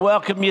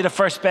Welcome you to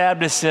First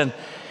Baptist, and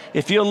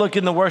if you'll look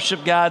in the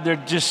worship guide, there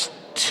are just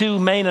two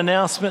main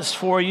announcements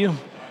for you.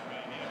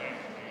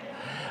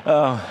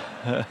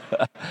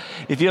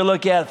 If you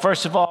look at,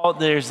 first of all,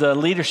 there's a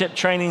leadership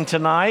training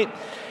tonight.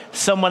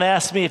 Someone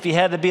asked me if you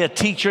had to be a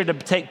teacher to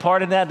take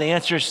part in that. The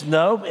answer is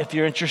no. If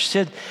you're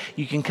interested,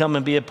 you can come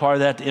and be a part of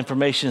that. The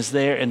information is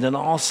there. And then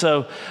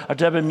also, our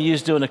WMU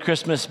is doing a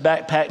Christmas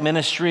backpack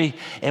ministry,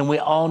 and we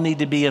all need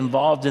to be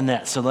involved in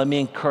that. So let me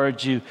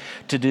encourage you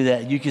to do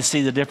that. You can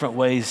see the different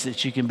ways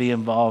that you can be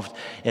involved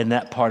in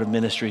that part of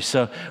ministry.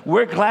 So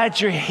we're glad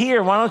you're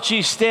here. Why don't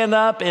you stand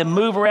up and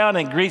move around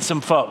and greet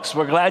some folks?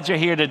 We're glad you're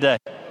here today.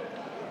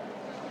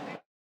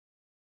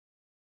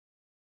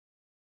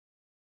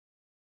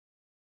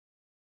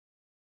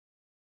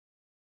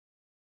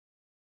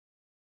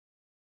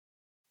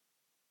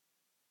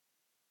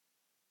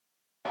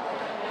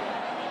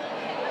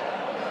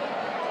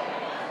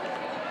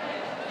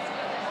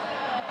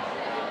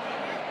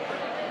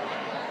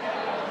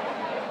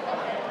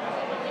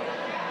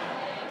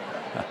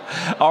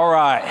 All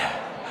right,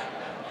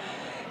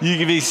 you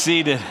can be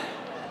seated.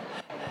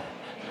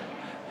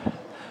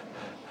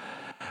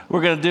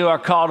 We're going to do our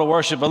call to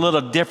worship a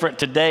little different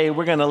today.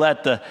 We're going to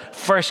let the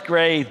first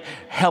grade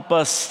help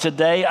us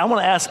today. I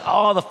want to ask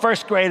all the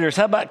first graders,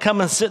 how about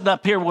coming sitting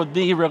up here with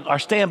me or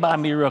stand by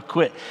me real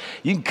quick?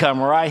 You can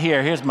come right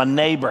here. Here's my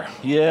neighbor.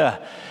 Yeah.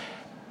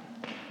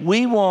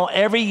 We want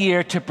every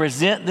year to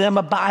present them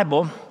a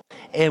Bible,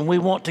 and we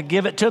want to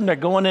give it to them. They're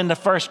going into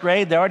first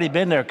grade. They've already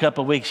been there a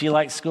couple of weeks. You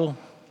like school?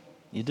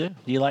 You do?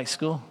 Do you like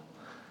school?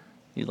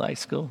 You like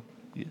school?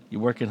 You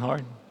working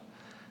hard?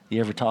 You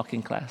ever talk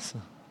in class?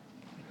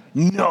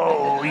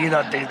 No, you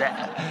don't do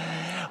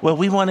that. Well,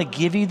 we want to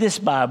give you this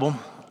Bible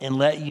and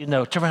let you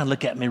know. Turn around and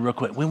look at me real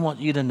quick. We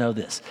want you to know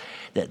this,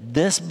 that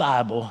this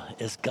Bible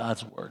is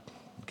God's Word,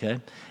 okay?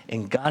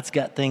 And God's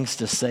got things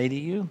to say to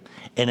you.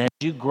 And as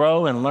you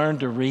grow and learn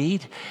to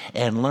read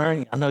and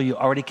learn, I know you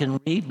already can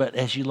read, but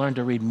as you learn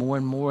to read more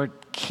and more,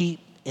 keep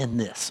in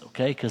this,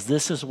 okay? Because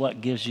this is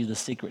what gives you the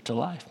secret to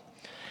life.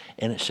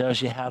 And it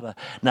shows you how to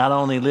not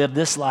only live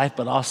this life,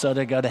 but also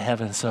to go to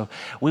heaven. So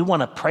we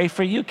want to pray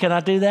for you. Can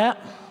I do that?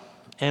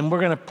 And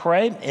we're going to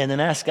pray and then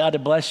ask God to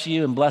bless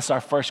you and bless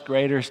our first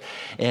graders.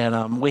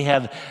 And we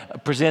have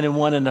presented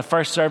one in the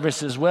first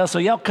service as well. So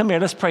y'all come here.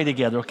 Let's pray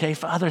together, okay?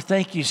 Father,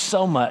 thank you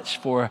so much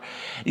for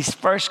these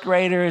first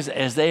graders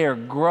as they are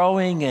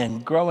growing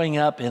and growing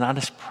up. And I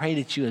just pray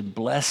that you would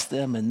bless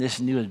them in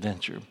this new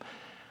adventure.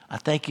 I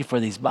thank you for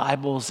these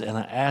Bibles, and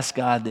I ask,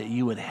 God, that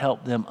you would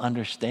help them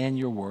understand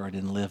your word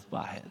and live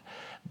by it.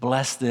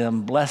 Bless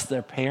them, bless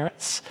their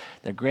parents,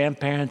 their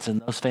grandparents,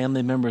 and those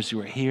family members who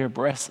are here.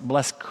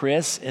 Bless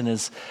Chris in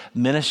his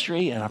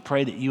ministry, and I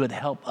pray that you would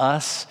help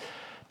us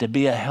to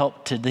be a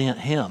help to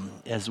him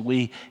as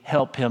we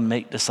help him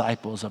make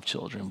disciples of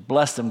children.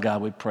 Bless them,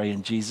 God, we pray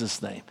in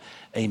Jesus' name.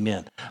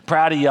 Amen.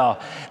 Proud of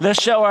y'all.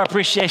 Let's show our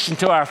appreciation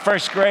to our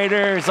first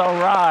graders. All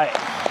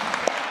right.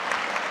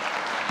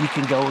 You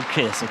can go with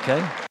Kiss,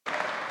 okay?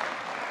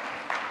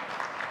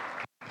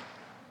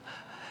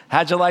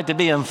 How'd you like to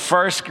be in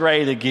first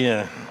grade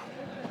again?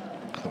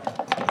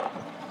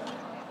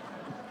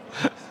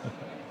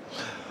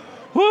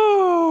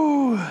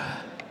 Woo!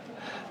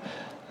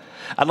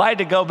 I'd like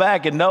to go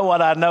back and know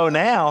what I know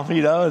now,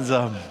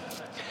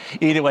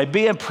 Anyway,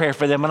 be in prayer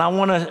for them. And I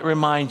want to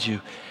remind you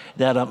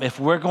that if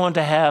we're going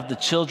to have the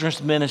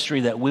children's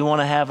ministry that we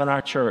want to have in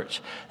our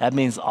church, that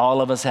means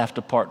all of us have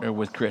to partner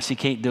with Chris. He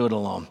can't do it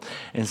alone.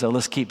 And so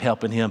let's keep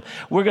helping him.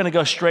 We're going to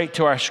go straight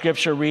to our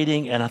scripture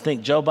reading, and I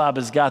think Joe Bob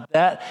has got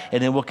that,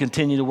 and then we'll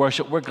continue to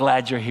worship. We're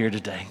glad you're here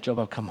today. Joe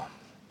Bob, come on.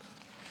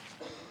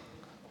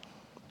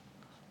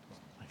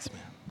 Thanks,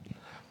 man.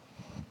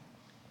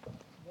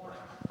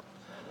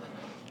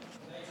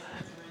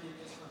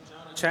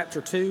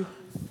 Chapter 2,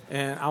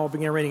 and I will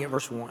begin reading at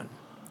verse 1.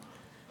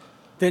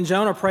 Then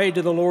Jonah prayed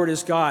to the Lord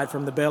his God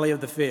from the belly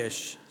of the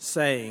fish,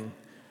 saying,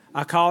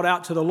 I called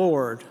out to the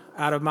Lord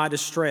out of my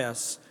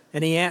distress,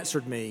 and he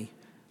answered me.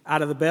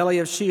 Out of the belly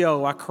of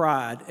Sheol I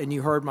cried, and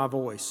you heard my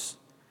voice.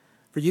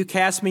 For you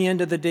cast me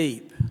into the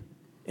deep,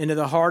 into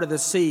the heart of the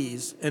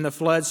seas, and the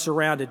floods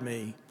surrounded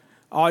me.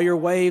 All your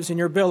waves and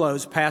your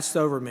billows passed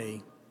over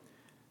me.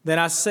 Then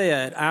I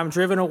said, I am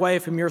driven away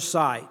from your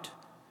sight.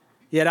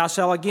 Yet I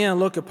shall again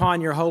look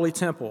upon your holy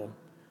temple.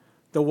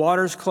 The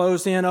waters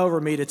closed in over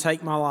me to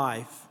take my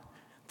life.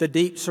 The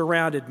deep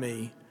surrounded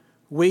me.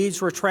 Weeds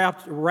were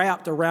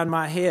wrapped around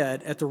my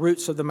head at the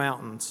roots of the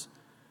mountains.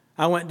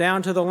 I went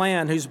down to the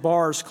land whose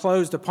bars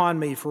closed upon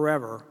me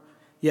forever.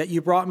 Yet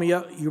you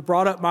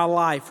brought up my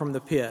life from the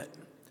pit,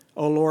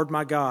 O Lord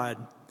my God.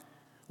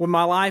 When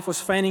my life was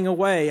fainting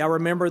away, I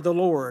remembered the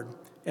Lord,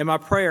 and my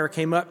prayer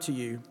came up to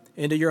you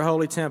into your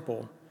holy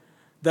temple.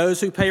 Those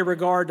who pay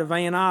regard to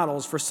vain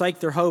idols forsake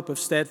their hope of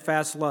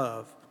steadfast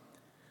love.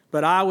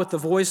 But I, with the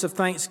voice of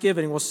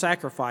thanksgiving, will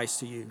sacrifice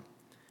to you.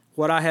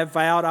 What I have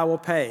vowed I will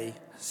pay.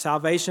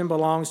 Salvation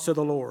belongs to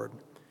the Lord.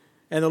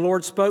 And the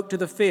Lord spoke to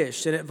the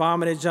fish, and it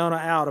vomited Jonah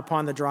out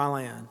upon the dry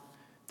land.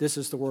 This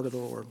is the word of the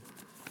Lord.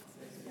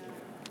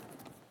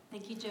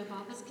 Thank you, Joe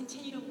Bob. Let's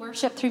continue to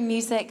worship through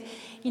music.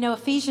 You know,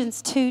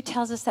 Ephesians 2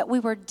 tells us that we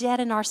were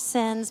dead in our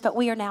sins, but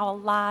we are now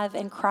alive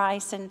in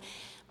Christ. And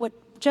what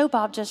Joe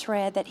Bob just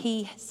read, that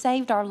he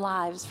saved our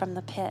lives from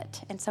the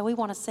pit. And so we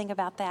want to sing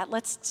about that.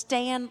 Let's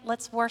stand,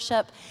 let's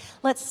worship,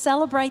 let's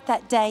celebrate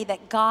that day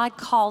that God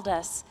called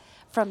us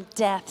from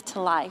death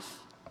to life.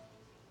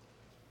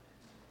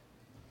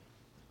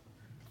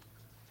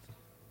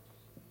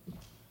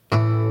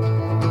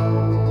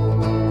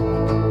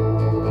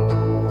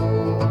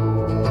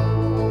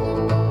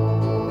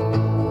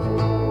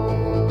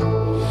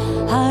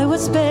 I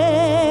was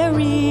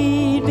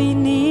buried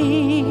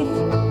beneath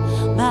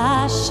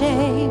my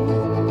shame.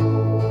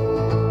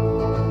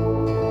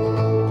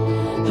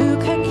 Who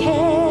could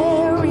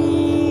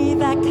carry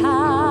that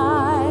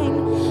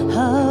kind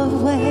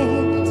of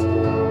weight?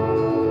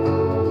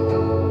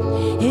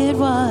 It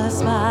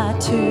was my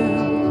tomb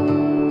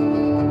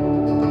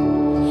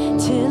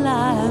till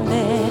I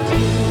met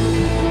you.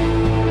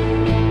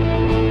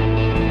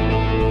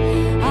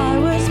 I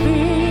was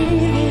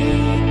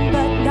breathing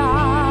but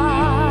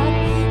not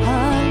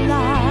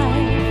alive.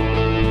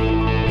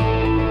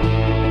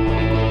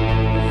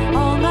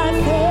 All my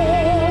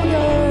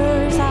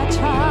failures I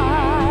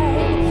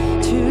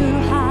tried to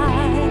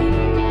hide.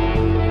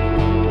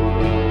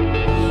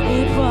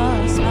 It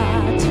was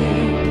my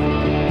tomb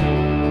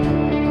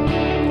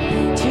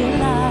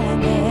till I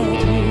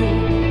met you.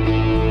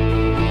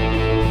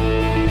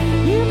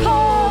 You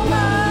called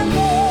my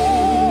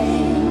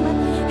name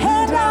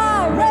and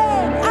I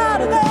ran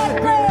out of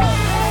that grave.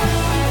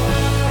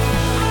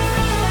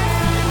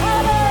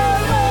 Out of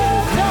the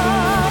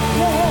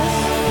darkness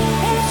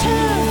into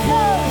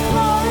your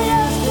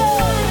glorious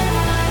day.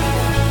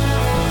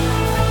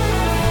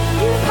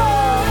 You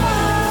called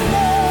my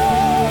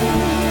name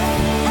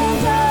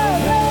and I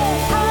ran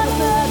out of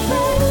the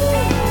grave.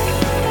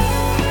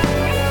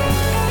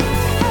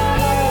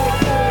 Out of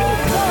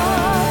the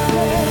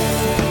darkness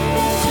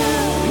into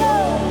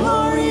your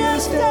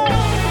glorious day.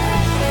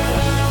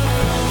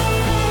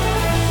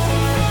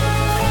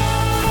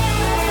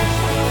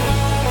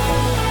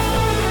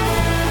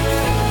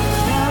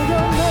 Now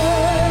your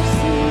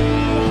mercy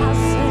has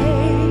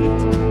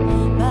saved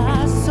my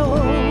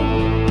soul.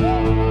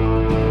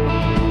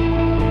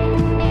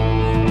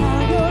 Now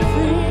your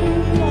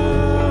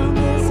freedom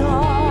is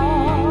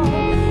all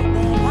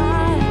that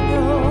I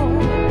know.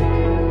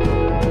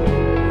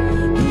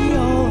 The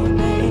old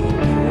made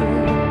new,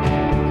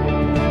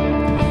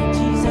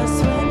 Jesus,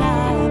 when I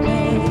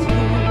met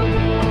you.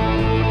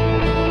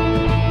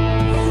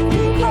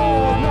 You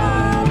called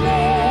my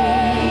name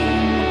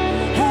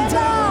and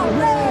I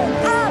ran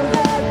out of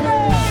that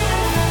grave.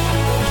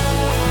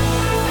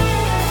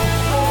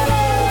 Out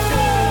of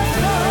the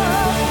darkness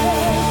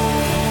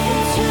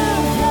into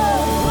your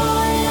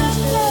glorious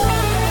day.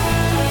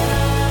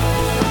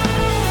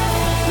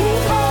 You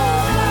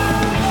called my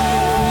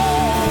name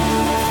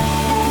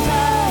and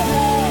I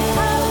ran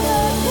out of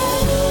that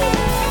grave.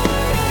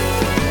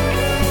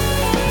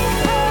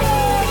 Out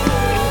of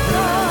the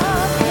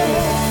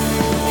darkness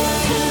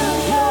into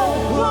your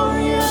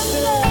glorious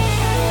day.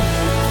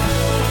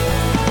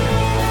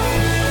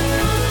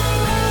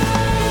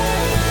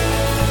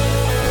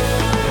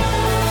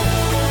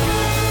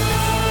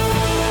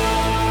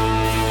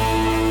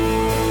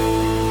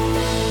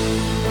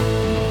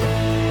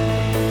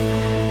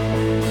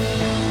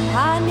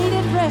 I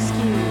needed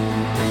rescue.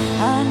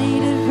 I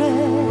needed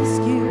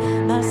rescue.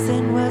 My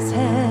sin was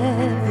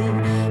heavy,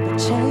 but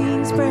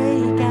chains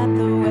break at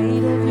the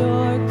weight of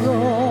your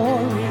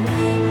glory.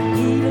 I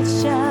needed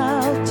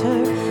shelter.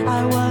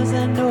 I was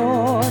an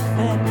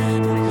orphan.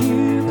 Now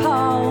you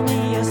call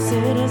me a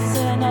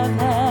citizen of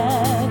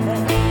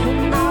heaven.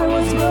 When I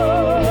was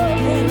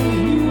broken,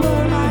 you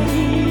were my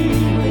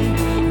healing.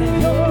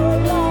 And your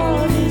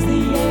love is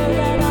the air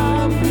that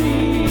I'm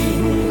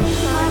breathing.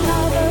 I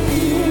have a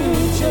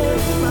future.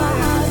 My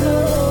eyes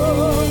are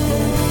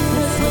open.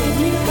 That's when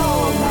you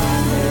call my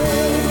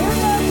name.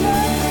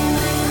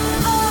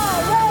 I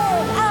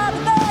ran out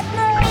of that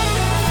grave.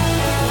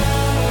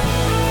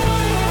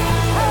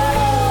 Out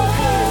of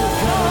the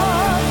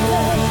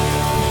darkness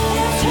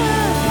into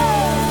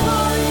your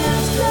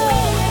glorious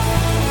day.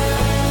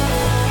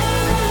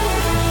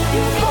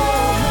 You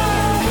called my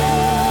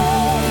name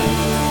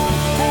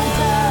and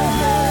I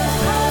ran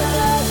out of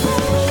that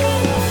grave.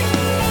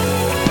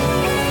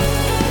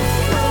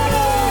 Out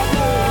of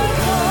the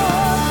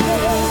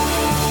darkness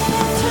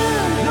into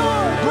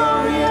your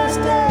glorious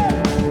day.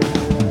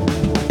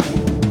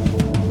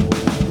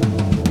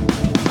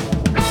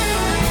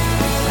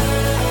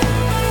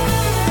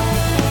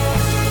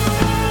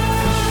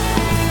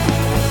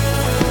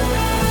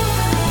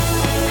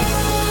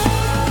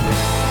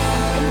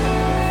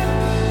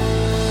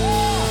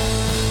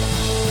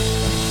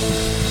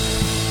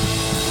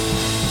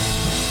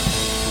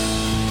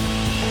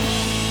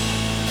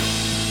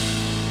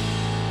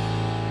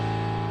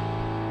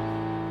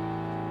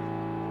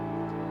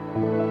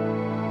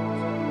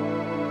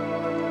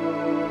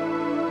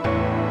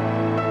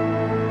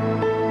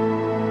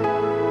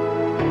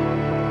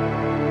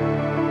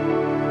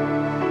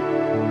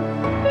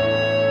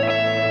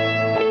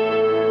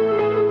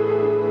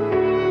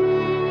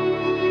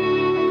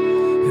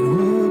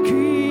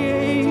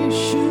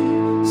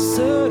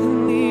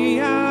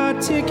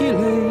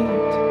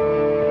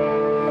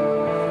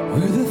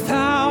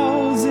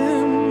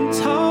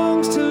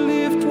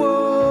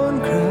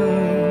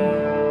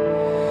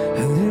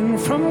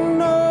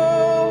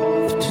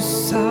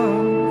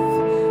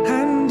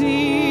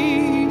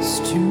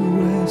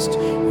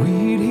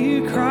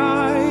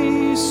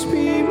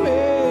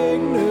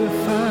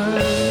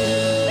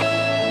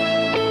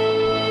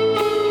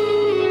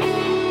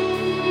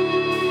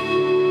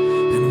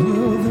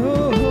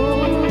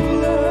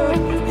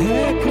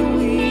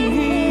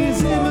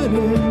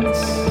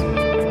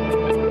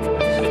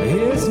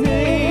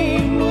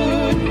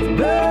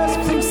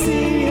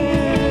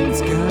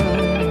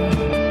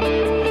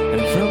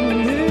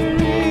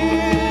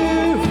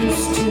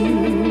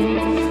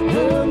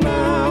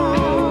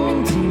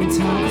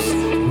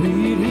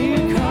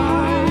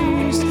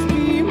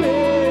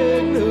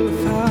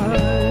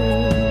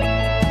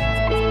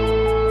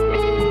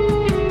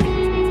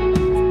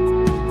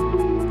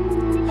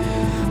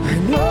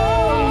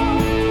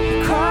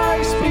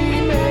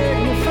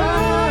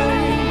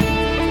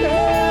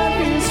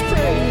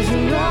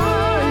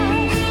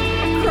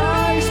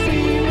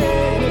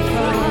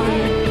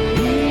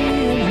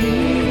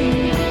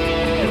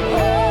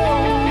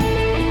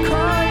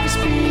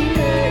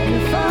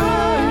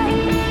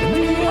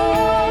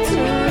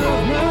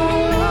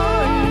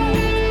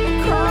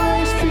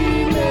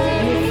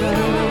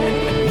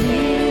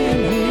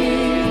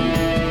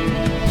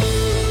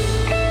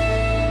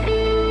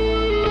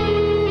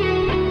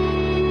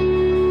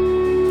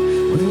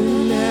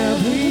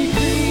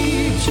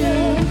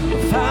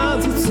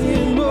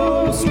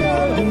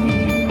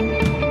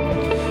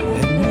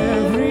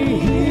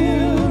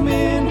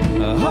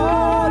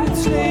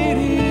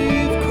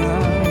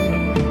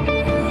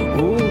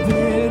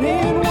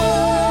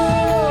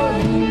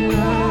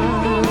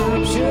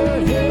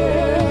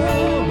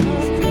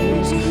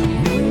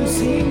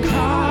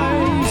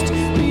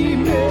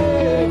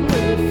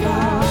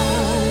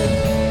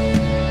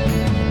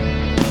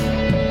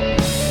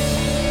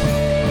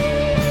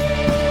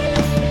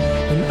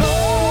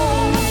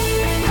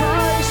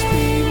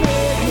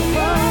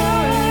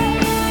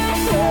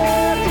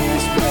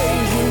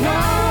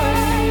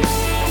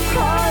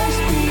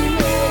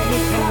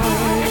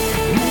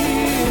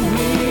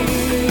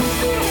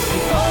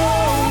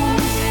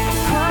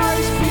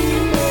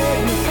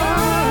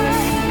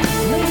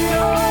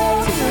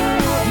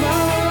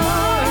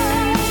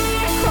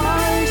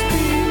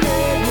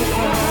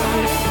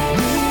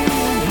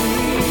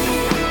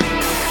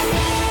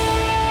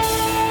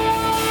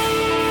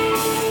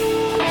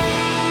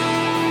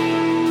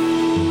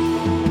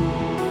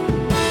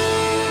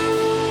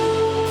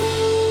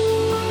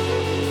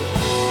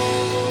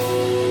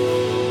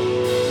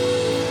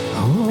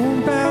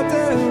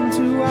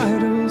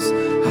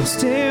 I'll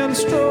stand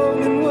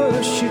strong and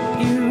worship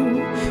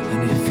you.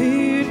 And if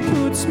it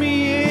puts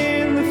me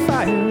in the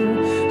fire,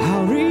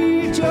 I'll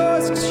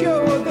rejoice 'cause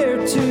you're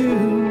there too.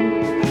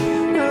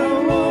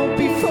 I won't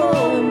be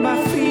formed by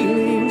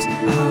feelings.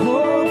 I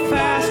hold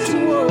fast to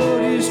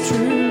what is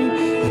true.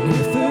 And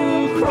if the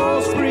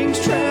cross brings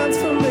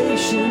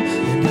transformation,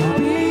 then I'll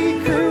be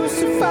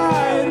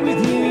crucified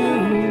with you.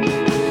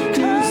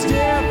 'Cause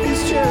death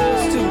is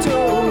just a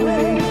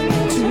doorway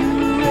to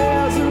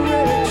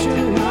resurrection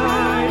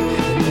life.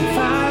 And if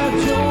I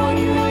join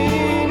you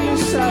in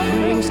your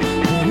sufferings,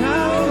 then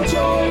I'll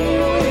join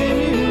you when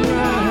you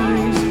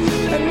rise.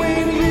 And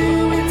when you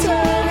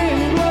return in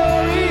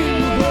glory,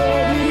 with the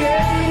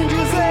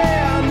angels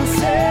and the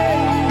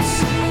saints,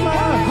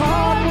 my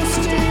heart will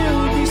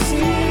still be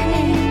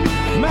singing,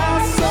 my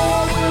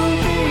soul will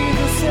be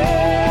the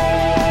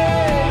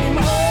same.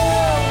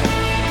 Oh,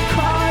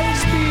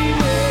 Christ be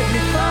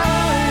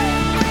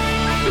magnified,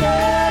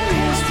 let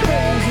his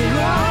praise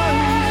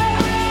arise.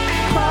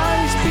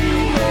 Christ be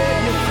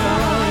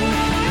magnified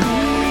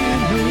in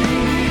me.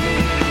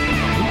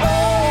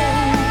 Oh,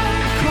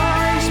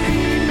 Christ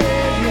be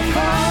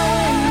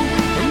magnified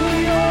in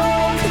the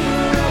altar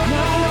of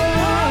my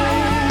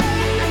life.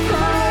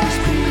 Christ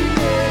be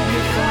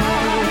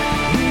magnified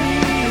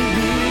in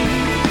me.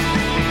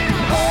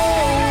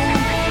 Oh,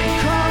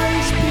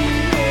 Christ be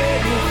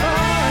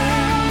magnified,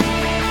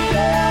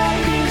 let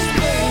his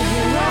praise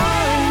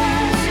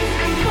arise.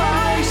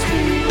 Christ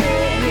be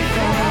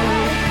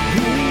magnified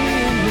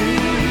in me.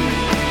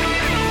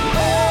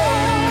 Oh,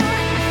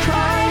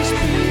 Christ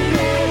be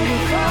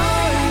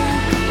magnified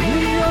in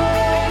the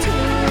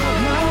altar of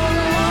my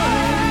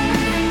life.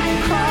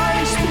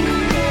 Christ be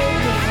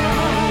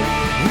magnified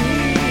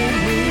in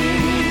me.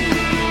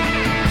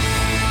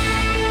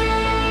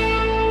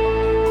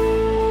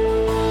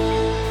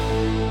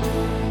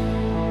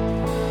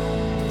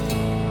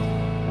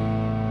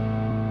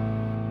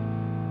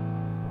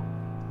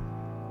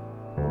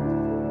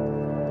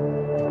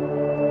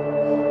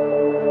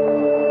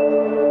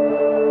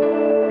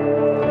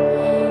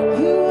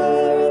 You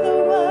were the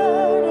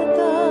Word at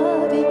the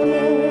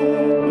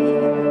beginning,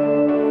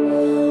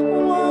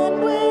 one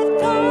with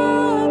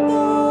God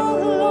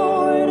the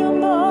Lord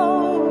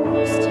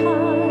Most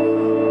High.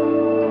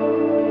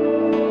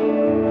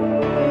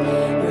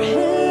 Your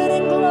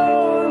hidden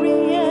glory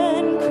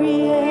in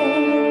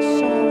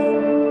creation,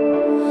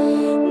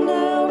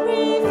 now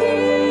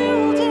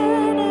revealed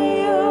in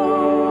you,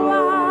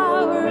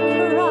 our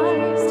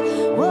Christ.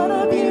 What a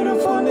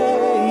beautiful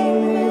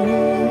name it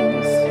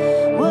is.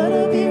 What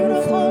a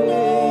beautiful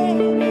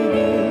name it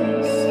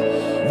is.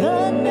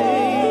 The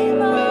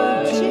name of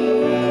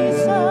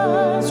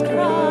Jesus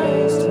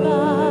Christ,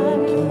 my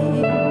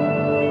King.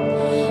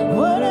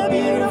 What a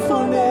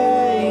beautiful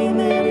name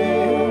it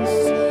is.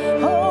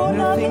 Oh,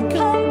 nothing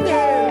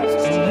compares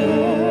to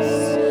this.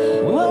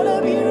 What a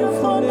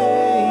beautiful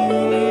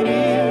name it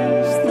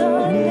is. The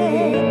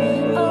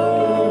name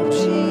of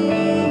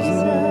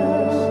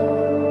Jesus.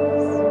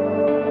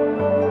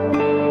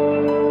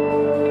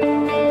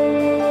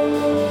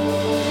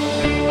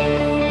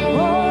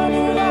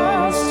 Wanted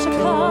us to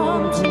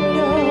come to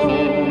know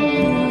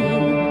you.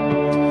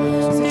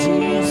 So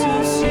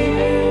Jesus, you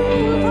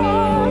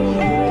brought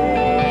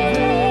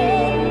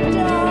heaven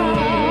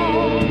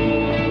down.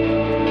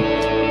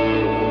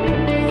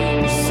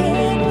 Your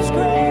sin was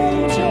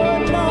great, your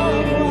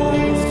love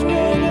was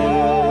greater.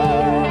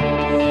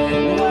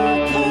 What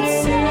could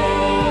separate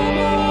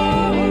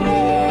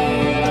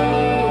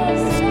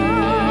us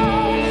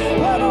now?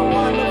 What a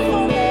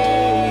wonderful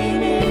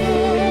name it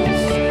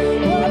is.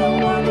 What a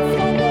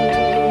wonderful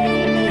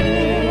name it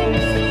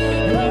is.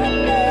 The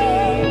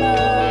name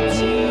of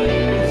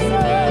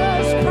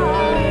Jesus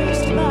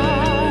Christ, my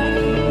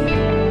King.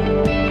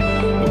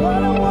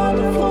 What a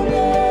wonderful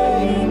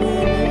name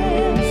it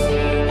is.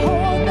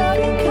 Oh,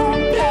 nothing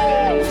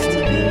compares to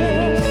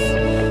this.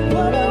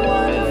 What a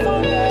wonderful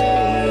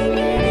name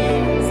it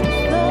is.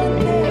 The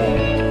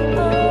name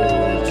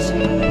of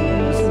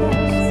Jesus.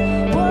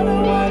 What a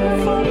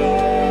wonderful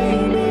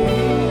name it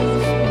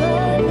is. The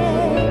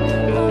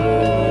name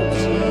of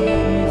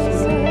Jesus.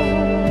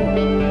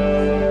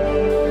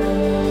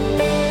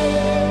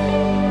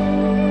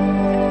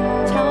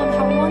 Tell him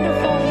how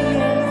wonderful he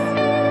is.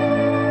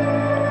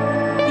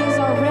 He is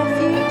our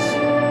refuge,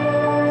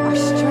 our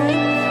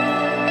strength,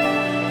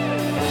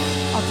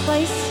 our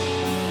place,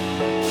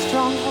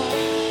 stronghold,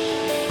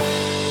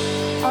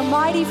 our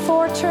mighty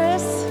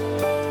fortress,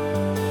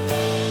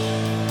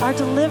 our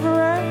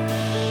deliverer.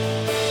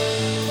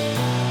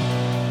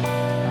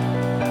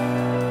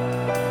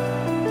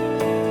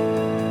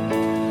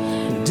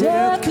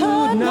 Death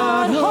could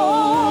not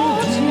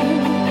hold you.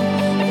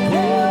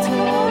 Death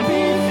will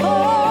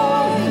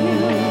before you.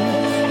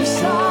 You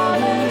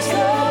silence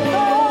the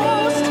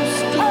boast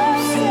of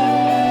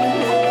sin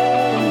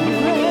and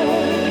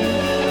grave.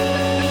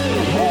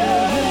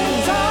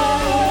 Heavens are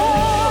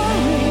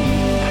roaring,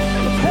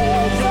 the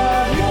praise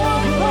of your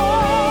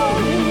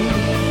glory.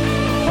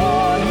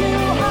 For you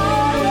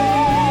are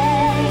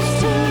raised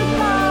to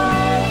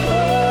life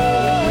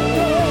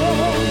again.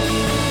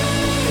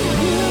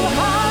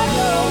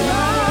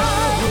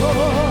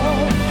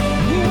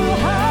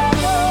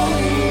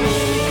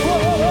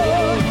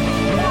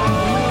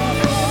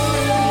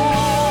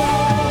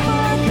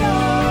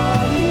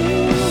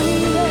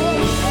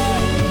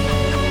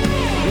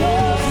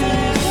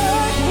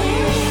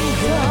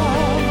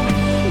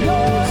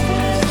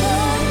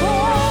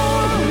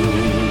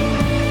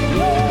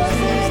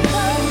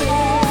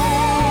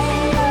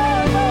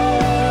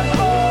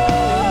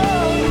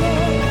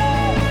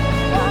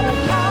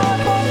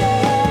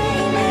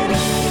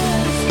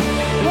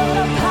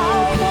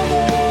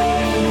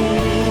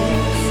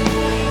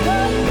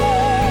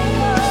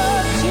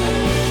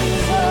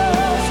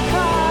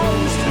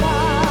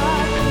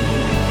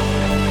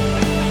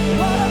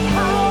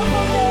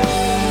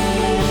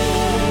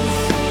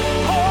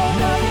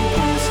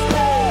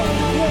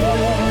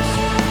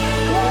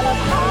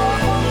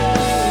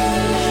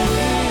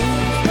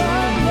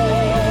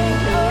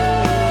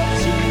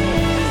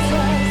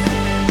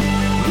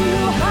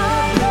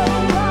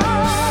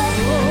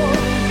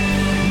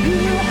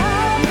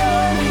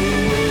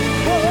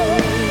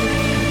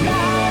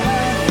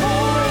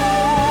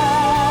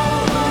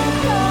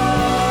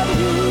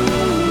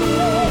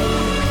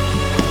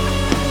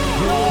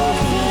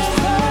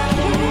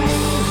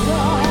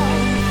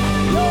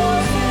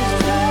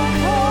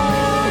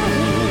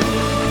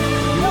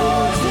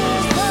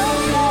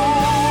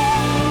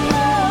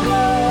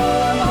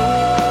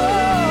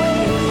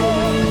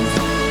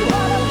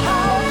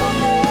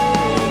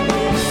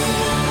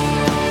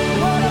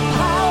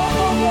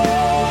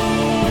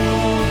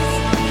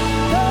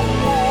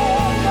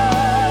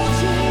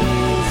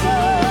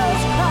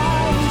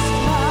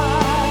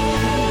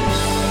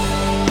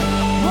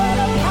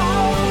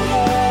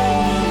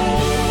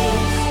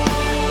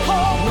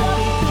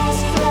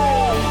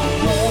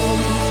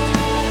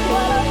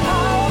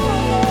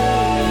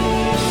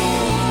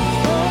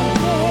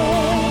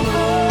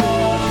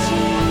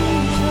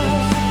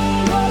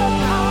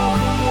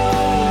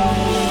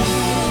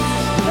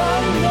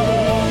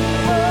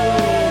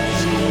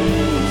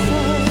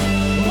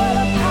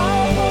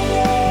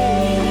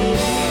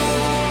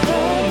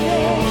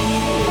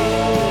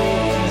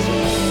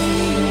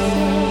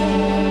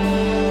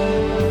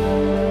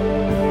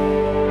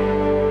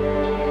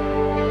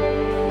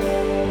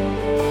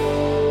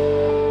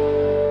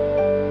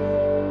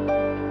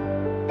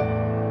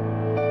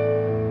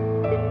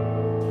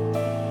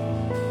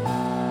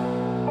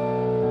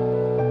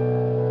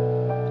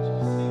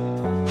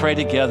 pray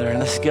together, and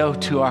let's go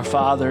to our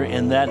Father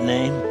in that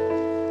name,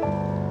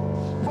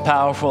 the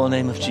powerful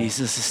name of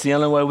Jesus. It's the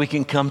only way we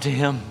can come to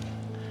him.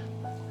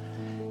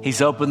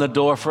 He's opened the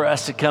door for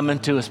us to come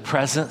into his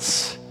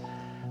presence,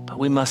 but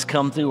we must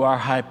come through our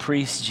high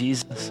priest,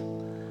 Jesus.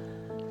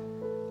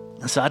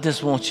 And so I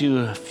just want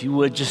you, if you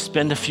would, just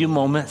spend a few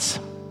moments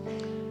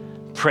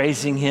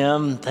praising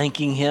him,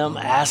 thanking him,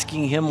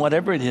 asking him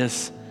whatever it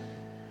is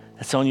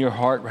that's on your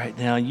heart right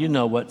now. You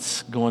know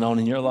what's going on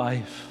in your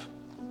life.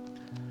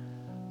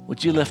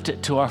 Would you lift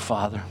it to our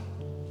Father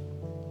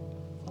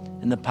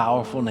in the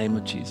powerful name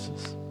of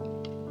Jesus?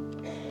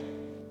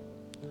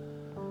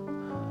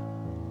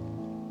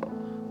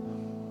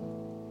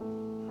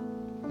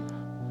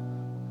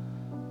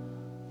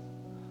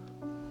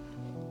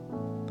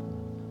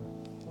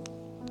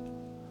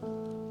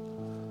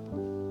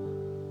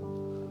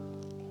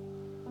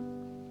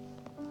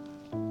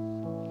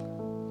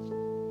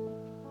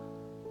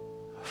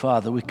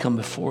 Father, we come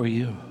before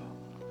you.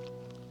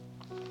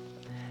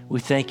 We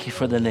thank you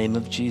for the name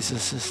of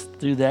Jesus. It's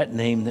through that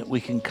name that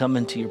we can come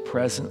into your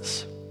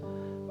presence.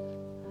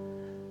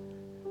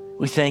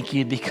 We thank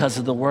you because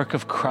of the work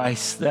of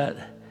Christ, that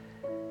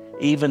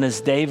even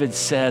as David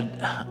said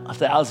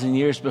 1,000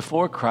 years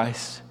before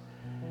Christ,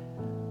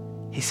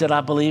 he said, I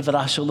believe that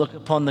I shall look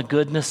upon the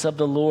goodness of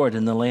the Lord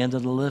in the land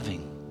of the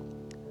living.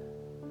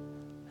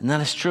 And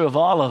that is true of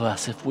all of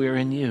us if we're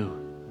in you.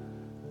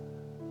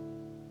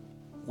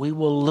 We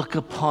will look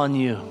upon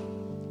you,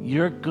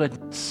 your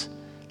goodness.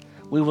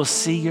 We will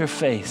see your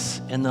face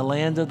in the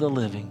land of the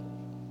living.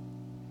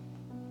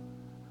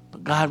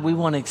 But God, we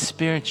want to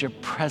experience your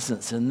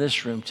presence in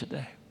this room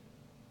today.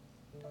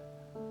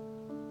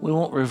 We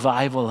want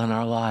revival in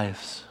our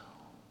lives.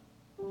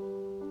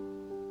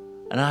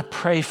 And I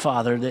pray,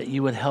 Father, that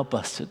you would help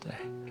us today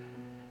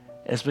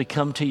as we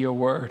come to your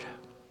word.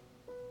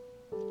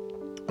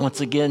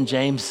 Once again,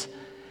 James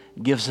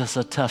gives us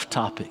a tough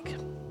topic.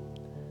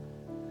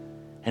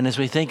 And as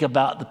we think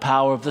about the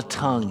power of the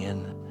tongue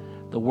and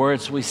the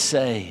words we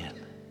say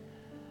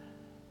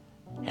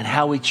and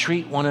how we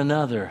treat one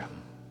another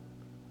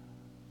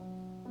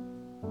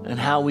and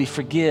how we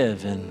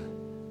forgive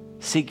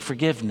and seek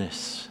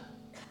forgiveness,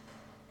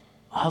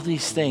 all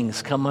these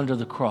things come under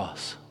the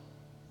cross.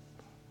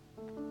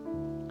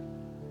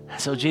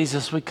 So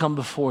Jesus, we come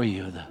before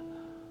you, the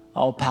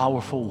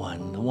all-powerful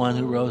one, the one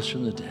who rose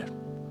from the dead.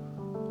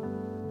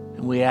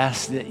 And we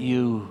ask that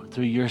you,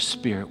 through your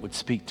Spirit, would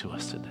speak to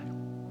us today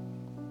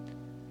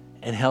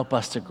and help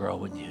us to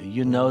grow in you.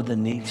 You know the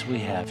needs we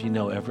have. You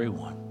know every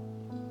one.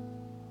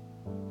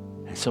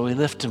 And so we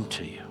lift them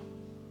to you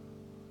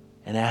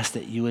and ask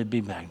that you would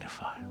be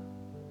magnified.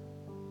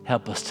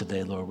 Help us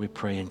today, Lord, we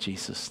pray in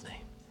Jesus'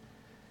 name.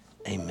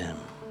 Amen.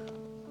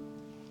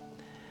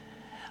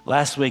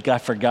 Last week I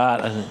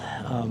forgot,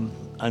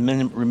 I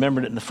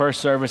remembered it in the first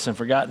service and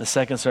forgot in the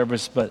second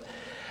service, but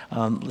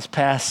this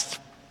past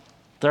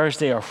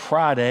Thursday or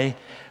Friday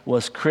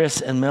was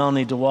Chris and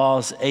Melanie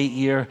DeWall's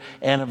 8-year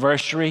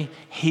anniversary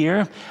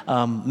here.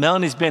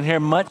 Melanie's been here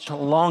much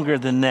longer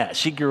than that.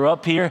 She grew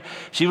up here.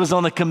 She was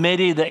on the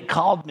committee that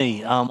called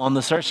me, on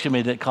the search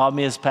committee that called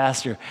me as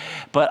pastor.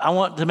 But I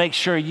want to make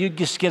sure you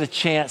just get a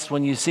chance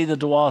when you see the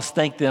DeWalls,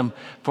 thank them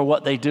for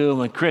what they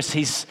do. And Chris,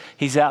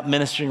 he's out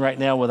ministering right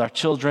now with our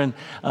children.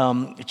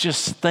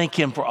 Just thank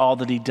him for all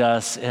that he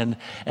does. And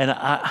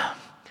I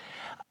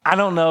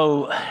don't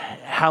know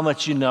how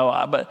much you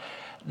know, but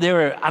I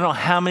don't know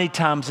how many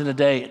times in a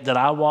day that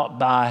I walk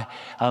by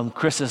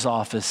Chris's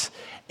office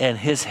and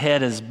his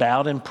head is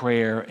bowed in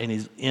prayer and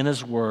he's in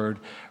his word,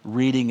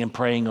 reading and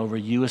praying over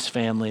you as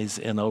families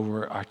and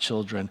over our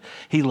children.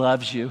 He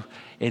loves you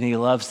and he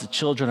loves the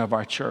children of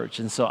our church.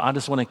 And so I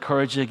just want to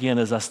encourage you again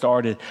as I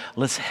started,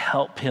 let's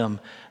help him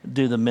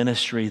do the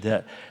ministry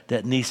that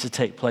needs to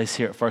take place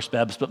here at First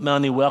Baptist. But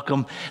Melanie,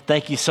 welcome.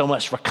 Thank you so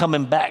much for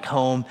coming back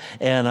home.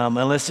 And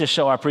let's just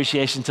show our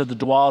appreciation to the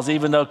DeWalls.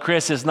 Even though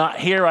Chris is not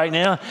here right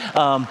now,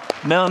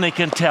 Melanie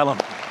can tell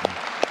him.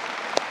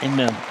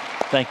 Amen.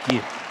 Thank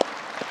you.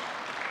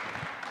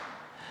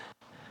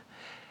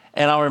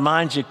 And I'll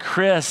remind you,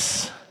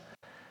 Chris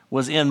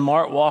was in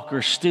Mark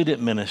Walker's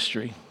student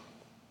ministry.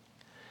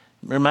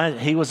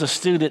 He was a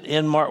student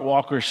in Mark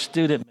Walker's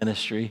student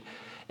ministry,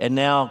 and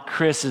now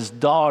Chris's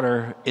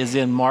daughter is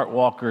in Mark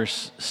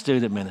Walker's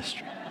student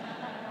ministry.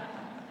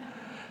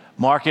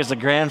 Mark is a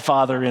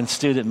grandfather in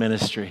student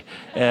ministry,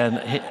 and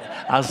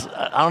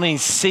I don't even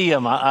see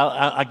him.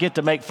 I get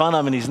to make fun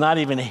of him, and he's not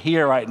even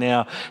here right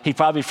now. He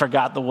probably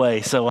forgot the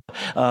way, so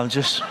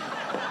just...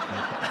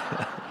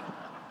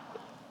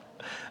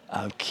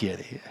 I'm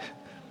kidding.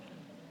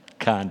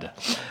 Kinda.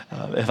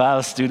 If I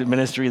was student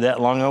ministry that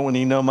long, I wouldn't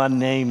even know my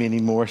name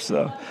anymore.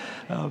 So,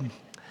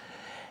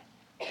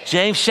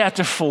 James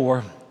chapter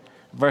 4,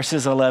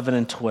 verses 11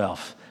 and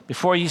 12.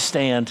 Before you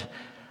stand,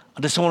 I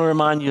just want to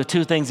remind you of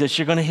two things that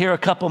you're going to hear a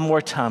couple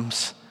more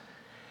times.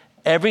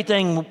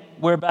 Everything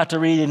we're about to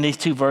read in these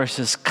two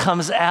verses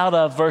comes out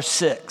of verse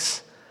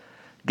 6.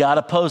 God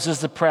opposes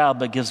the proud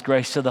but gives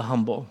grace to the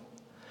humble.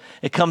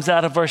 It comes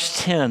out of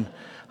verse 10.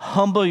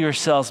 Humble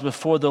yourselves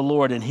before the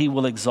Lord, and he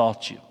will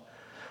exalt you.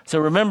 So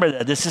remember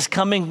that. This is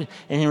coming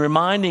and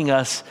reminding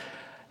us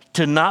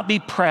to not be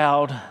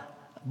proud,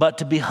 but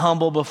to be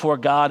humble before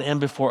God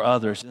and before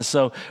others. And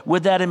so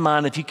with that in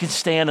mind, if you can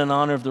stand in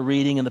honor of the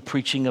reading and the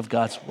preaching of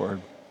God's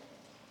word.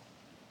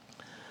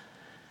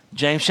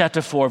 James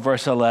chapter 4,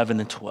 verse 11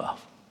 and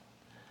 12.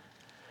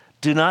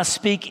 Do not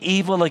speak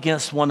evil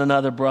against one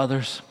another,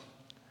 brothers.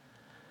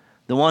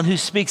 The one who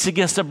speaks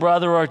against a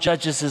brother or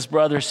judges his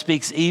brother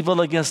speaks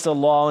evil against the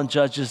law and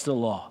judges the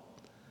law.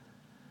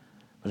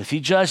 But if you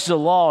judge the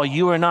law,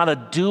 you are not a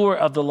doer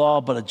of the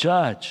law, but a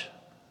judge.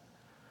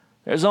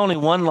 There's only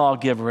one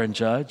lawgiver and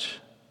judge,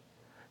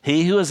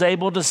 he who is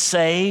able to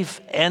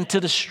save and to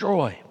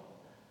destroy.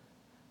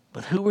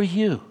 But who are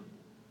you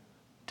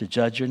to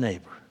judge your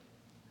neighbor?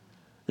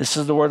 This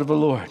is the word of the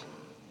Lord.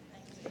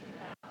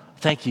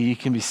 Thank you. You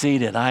can be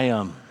seated.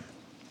 I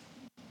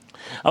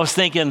was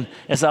thinking,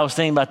 as I was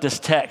thinking about this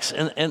text,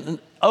 and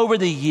over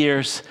the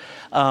years,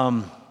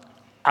 I'm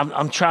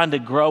trying to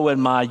grow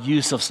in my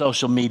use of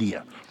social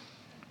media.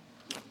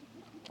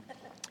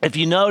 If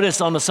you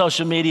notice on the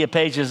social media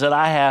pages that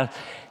I have,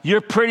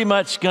 you're pretty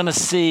much going to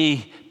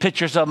see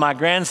pictures of my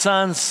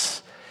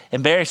grandsons,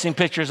 embarrassing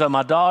pictures of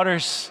my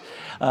daughters.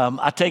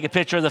 I take a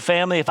picture of the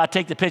family. If I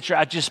take the picture,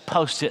 I just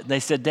post it. And they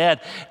said,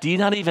 Dad, do you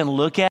not even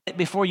look at it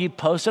before you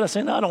post it? I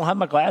said, no, I don't have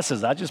my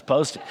glasses. I just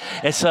post it.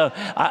 And so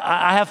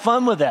I have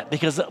fun with that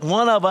because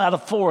one out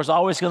of four is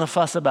always going to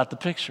fuss about the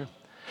picture.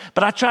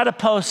 But I try to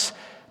post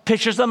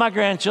pictures of my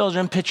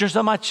grandchildren, pictures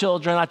of my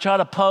children. I try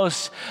to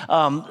post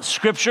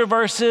scripture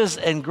verses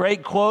and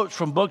great quotes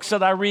from books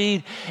that I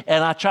read.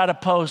 And I try to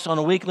post on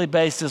a weekly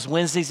basis,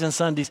 Wednesdays and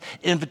Sundays,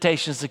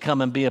 invitations to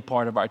come and be a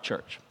part of our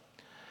church.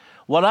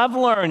 What I've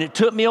learned, it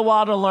took me a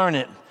while to learn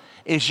it,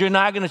 is you're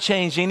not going to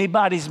change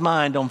anybody's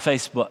mind on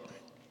Facebook.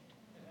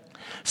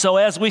 So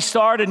as we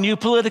start a new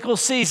political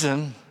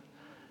season,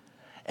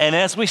 and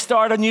as we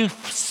start a new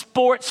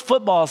sports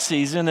football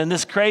season in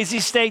this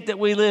crazy state that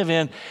we live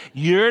in,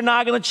 you're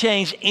not going to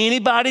change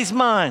anybody's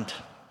mind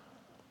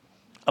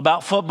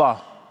about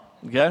football,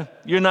 okay?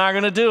 You're not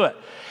going to do it.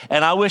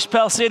 And I wish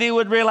Pell City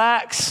would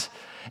relax.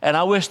 And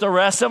I wish the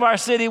rest of our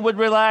city would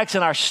relax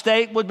and our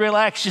state would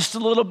relax just a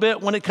little bit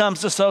when it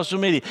comes to social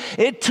media.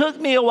 It took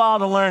me a while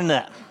to learn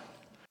that.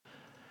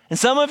 And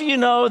some of you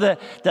know that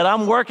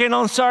I'm working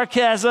on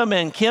sarcasm,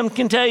 and Kim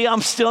can tell you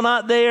I'm still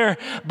not there,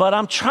 but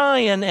I'm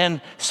trying,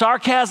 and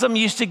sarcasm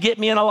used to get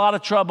me in a lot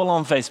of trouble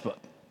on Facebook.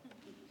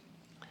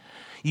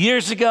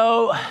 Years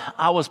ago,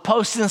 I was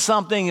posting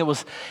something, it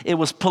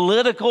was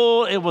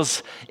political, it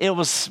was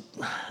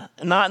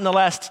not in the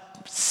last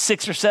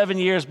 6 or 7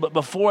 years, but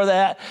before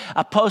that,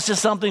 I posted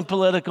something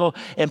political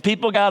and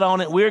people got on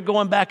it. We were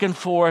going back and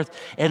forth,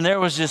 and there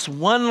was this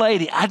one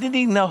lady. I didn't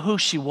even know who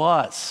she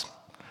was.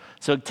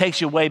 So it takes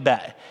you way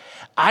back.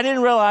 I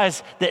didn't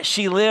realize that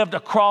she lived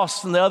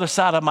across on the other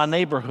side of my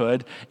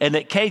neighborhood and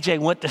that KJ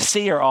went to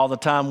see her all the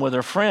time with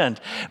her friend.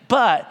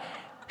 But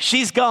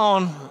she's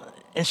gone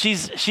and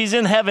she's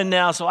in heaven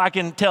now, so I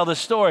can tell this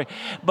story.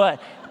 But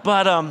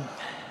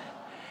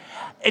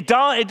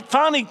it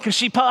finally,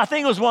 because I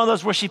think it was one of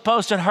those where she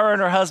posted her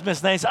and her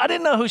husband's names. I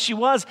didn't know who she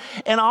was,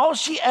 and all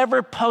she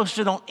ever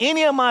posted on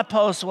any of my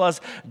posts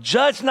was,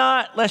 judge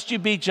not, lest you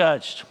be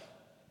judged.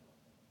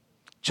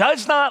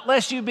 Judge not,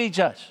 lest you be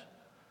judged.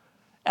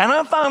 And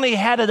I finally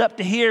had it up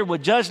to here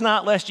with judge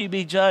not, lest you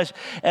be judged,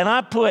 and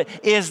I put,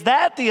 is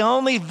that the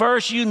only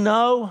verse you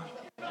know?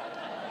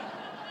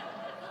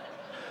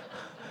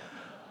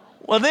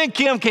 Well, then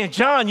Kim came,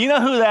 John, you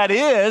know who that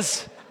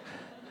is?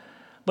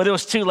 But it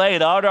was too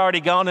late. I'd already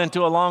gone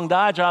into a long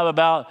diatribe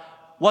about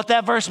what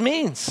that verse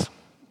means.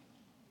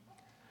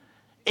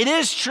 It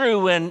is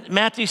true in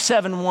Matthew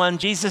 7:1,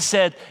 Jesus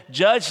said,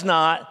 judge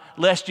not,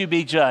 lest you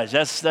be judged.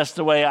 That's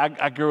the way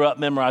I grew up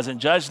memorizing.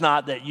 Judge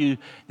not that you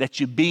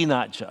be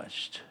not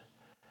judged.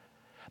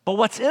 But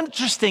what's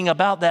interesting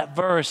about that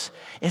verse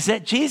is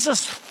that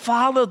Jesus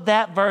followed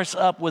that verse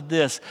up with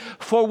this.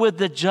 For with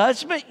the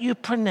judgment you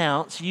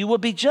pronounce, you will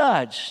be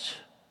judged.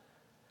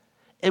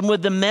 And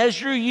with the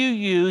measure you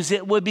use,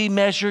 it will be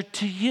measured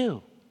to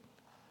you.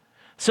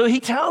 So he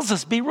tells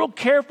us, be real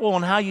careful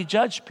on how you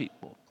judge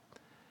people.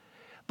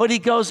 But he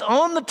goes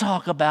on to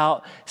talk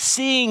about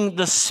seeing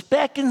the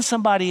speck in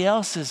somebody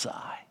else's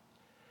eye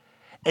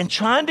and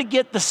trying to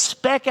get the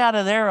speck out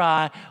of their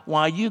eye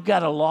while you've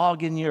got a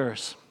log in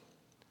yours.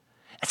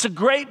 It's a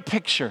great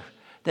picture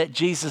that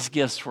Jesus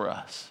gives for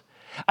us.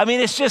 I mean,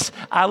 it's just,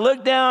 I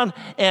look down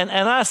and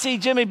I see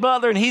Jimmy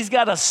Butler and he's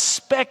got a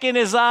speck in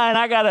his eye and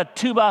I got a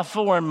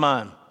 2x4 in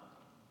mine.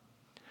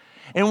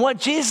 And what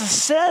Jesus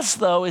says,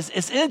 though,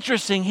 is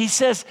interesting. He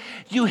says,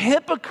 you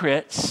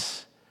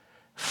hypocrites,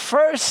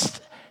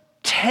 first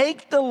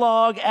take the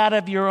log out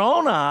of your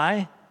own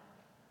eye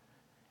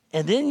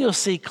and then you'll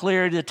see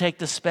clear to take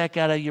the speck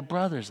out of your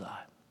brother's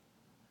eye.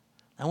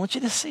 I want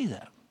you to see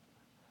that.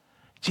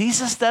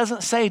 Jesus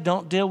doesn't say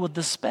don't deal with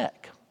the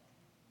speck.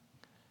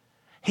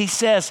 He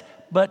says,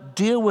 but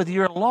deal with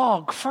your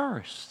log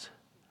first.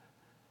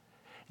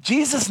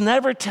 Jesus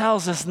never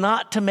tells us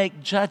not to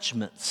make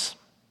judgments.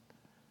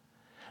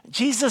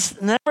 Jesus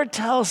never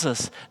tells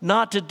us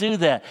not to do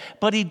that,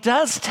 but he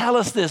does tell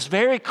us this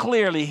very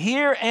clearly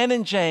here and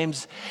in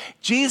James.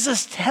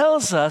 Jesus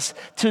tells us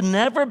to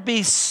never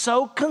be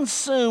so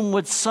consumed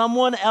with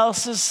someone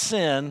else's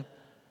sin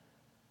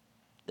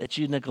that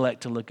you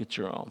neglect to look at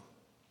your own.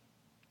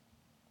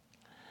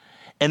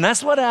 And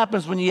that's what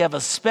happens when you have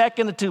a speck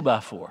in a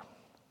 2x4.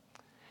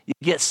 You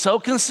get so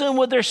consumed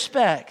with their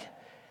speck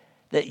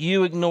that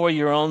you ignore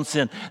your own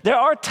sin. There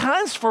are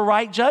times for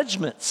right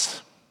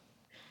judgments.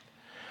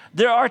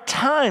 There are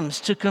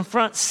times to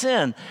confront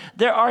sin.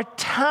 There are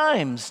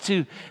times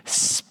to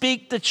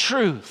speak the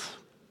truth.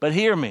 But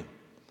hear me,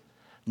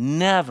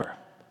 never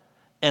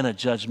in a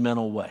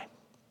judgmental way.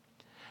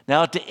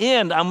 Now, at the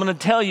end, I'm going to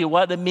tell you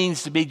what it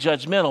means to be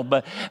judgmental,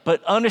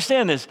 but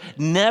understand this,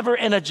 never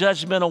in a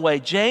judgmental way.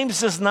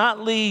 James does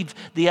not leave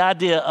the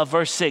idea of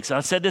verse 6.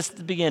 I said this at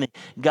the beginning.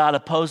 God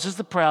opposes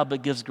the proud,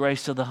 but gives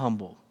grace to the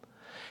humble.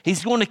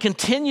 He's going to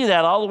continue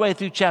that all the way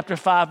through chapter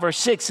 5, verse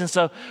 6. And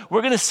so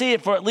we're going to see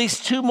it for at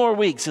least 2 more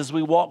weeks as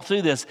we walk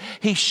through this.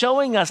 He's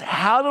showing us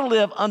how to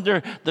live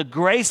under the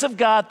grace of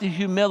God through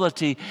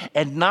humility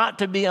and not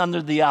to be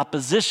under the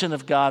opposition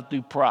of God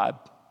through pride.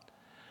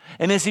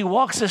 And as he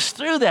walks us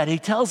through that, he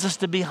tells us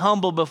to be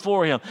humble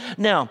before him.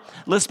 Now,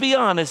 let's be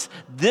honest,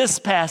 this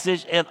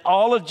passage and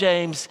all of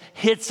James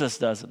hits us,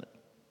 doesn't it?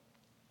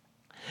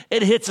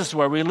 It hits us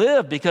where we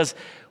live because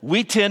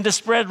we tend to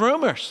spread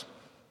rumors.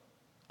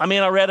 I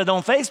mean, I read it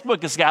on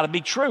Facebook. It's got to be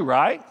true,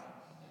 right?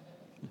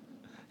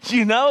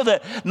 You know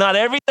that not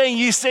everything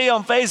you see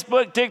on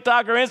Facebook,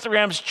 TikTok, or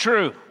Instagram is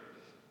true.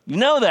 You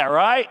know that,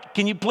 right?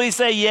 Can you please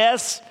say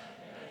yes?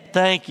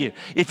 Thank you.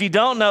 If you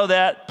don't know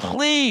that,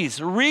 please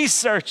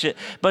research it,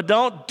 but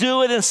don't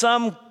do it in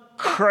some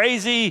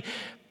crazy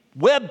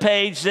web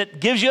page that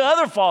gives you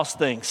other false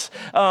things.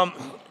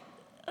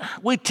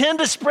 We tend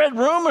to spread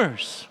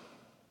rumors.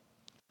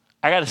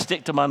 I got to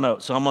stick to my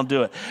notes, so I'm going to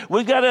do it.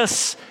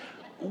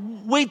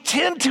 We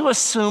tend to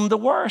assume the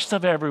worst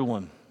of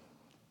everyone.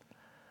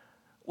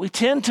 We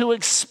tend to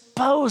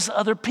expose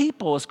other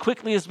people as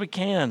quickly as we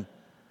can.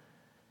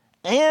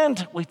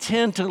 And we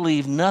tend to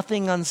leave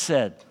nothing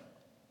unsaid.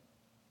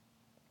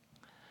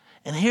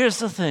 And here's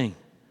the thing.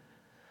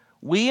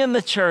 We in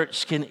the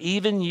church can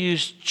even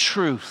use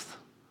truth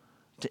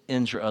to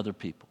injure other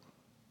people.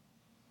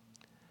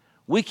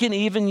 We can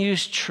even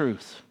use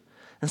truth.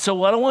 And so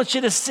what I want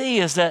you to see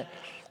is that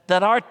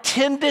our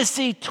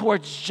tendency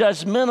towards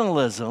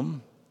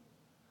judgmentalism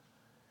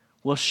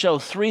will show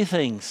 3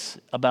 things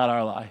about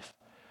our life.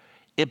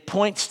 It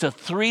points to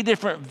 3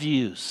 different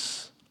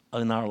views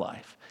in our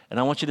life. And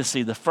I want you to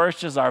see the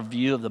first is our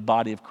view of the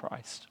body of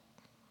Christ.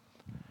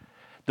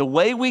 The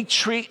way we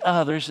treat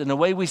others and the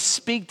way we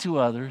speak to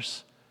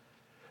others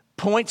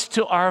points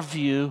to our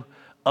view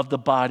of the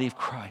body of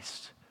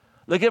Christ.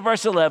 Look at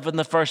verse 11,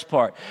 the first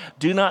part.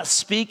 Do not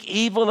speak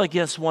evil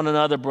against one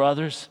another,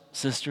 brothers,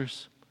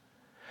 sisters.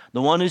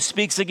 The one who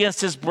speaks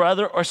against his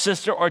brother or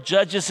sister or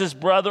judges his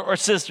brother or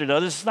sister.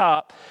 Notice,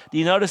 stop. Do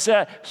you notice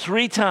that?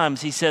 3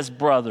 times he says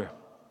brother.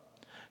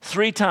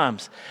 3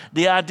 times.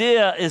 The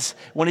idea is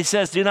when he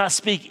says do not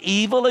speak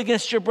evil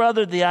against your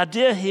brother, the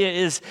idea here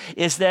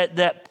is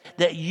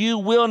that you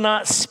will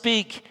not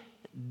speak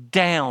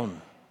down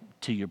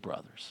to your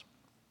brothers.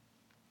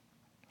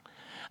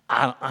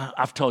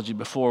 I've told you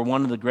before,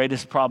 one of the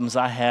greatest problems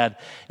I had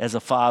as a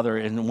father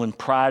and when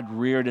pride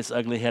reared its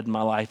ugly head in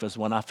my life is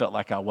when I felt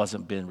like I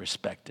wasn't being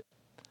respected.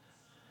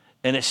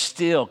 And it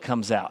still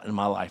comes out in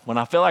my life. When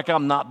I feel like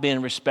I'm not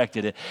being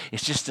respected,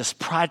 it's just this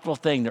prideful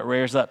thing that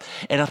rears up.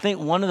 And I think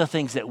one of the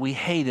things that we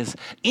hate is,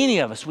 any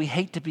of us, we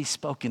hate to be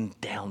spoken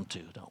down to,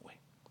 don't we?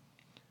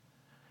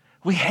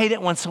 We hate it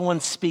when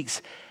someone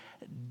speaks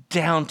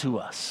down to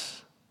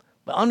us.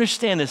 But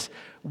understand this,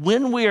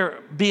 when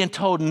we're being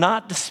told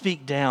not to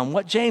speak down,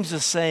 what James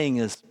is saying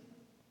is,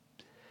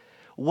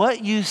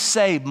 what you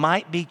say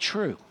might be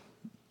true,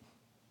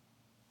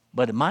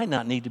 but it might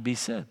not need to be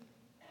said.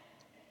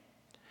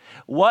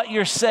 What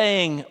you're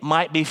saying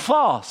might be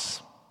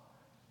false,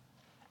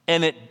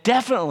 and it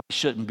definitely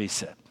shouldn't be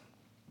said.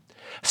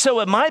 So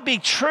it might be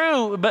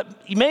true,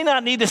 but you may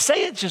not need to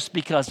say it just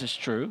because it's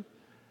true.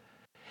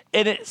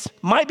 And it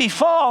might be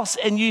false,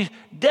 and you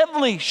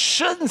definitely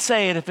shouldn't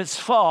say it if it's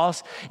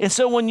false. And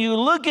so when you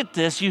look at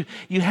this, you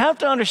have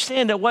to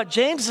understand that what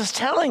James is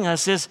telling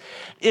us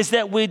is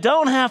that we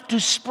don't have to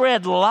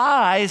spread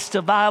lies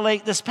to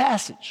violate this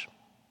passage.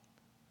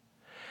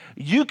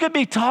 You could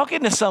be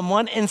talking to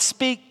someone and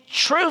speak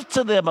truth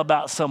to them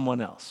about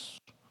someone else.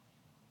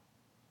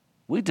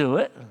 We do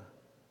it.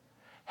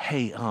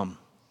 Hey,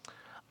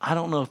 I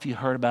don't know if you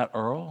heard about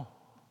Earl,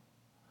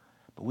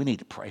 but we need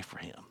to pray for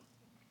him.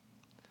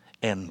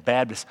 And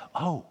Baptists,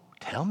 oh,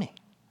 tell me.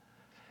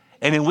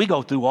 And then we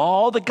go through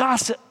all the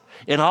gossip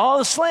and all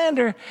the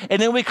slander,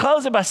 and then we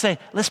close it by saying,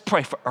 let's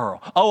pray for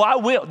Earl. Oh, I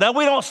will. Now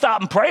we don't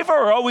stop and pray for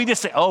Earl. We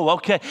just say, oh,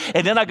 okay.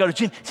 And then I go to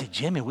Jimmy and say,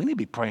 Jimmy, we need to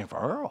be praying for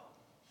Earl.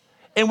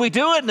 And we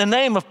do it in the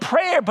name of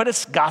prayer, but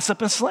it's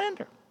gossip and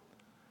slander.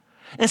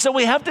 And so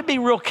we have to be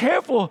real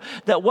careful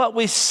that what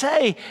we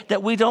say,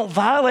 that we don't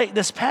violate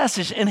this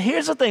passage. And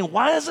here's the thing,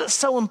 why is it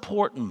so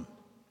important?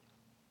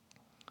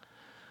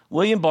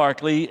 William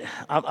Barclay,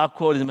 I've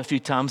quoted him a few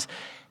times,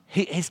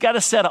 he's got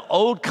a set of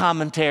old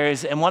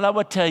commentaries, and what I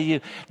would tell you,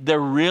 they're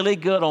really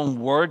good on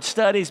word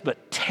studies,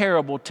 but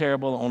terrible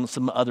on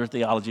some other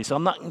theology. So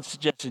I'm not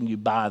suggesting you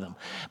buy them,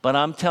 but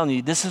I'm telling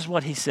you, this is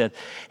what he said.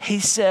 He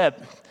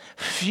said,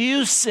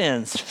 few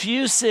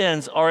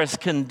sins are as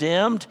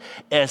condemned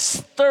as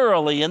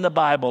thoroughly in the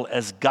Bible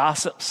as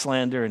gossip,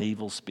 slander, and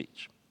evil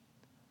speech.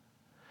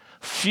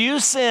 Few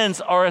sins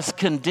are as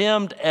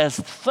condemned as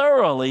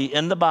thoroughly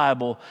in the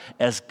Bible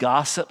as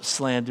gossip,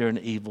 slander, and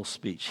evil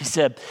speech. He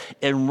said,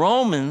 in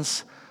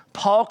Romans,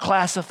 Paul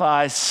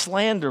classifies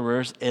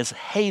slanderers as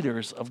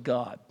haters of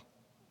God.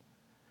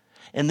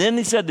 And then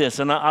he said this,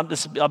 and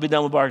I'll be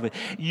done with Barclay.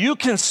 You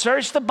can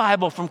search the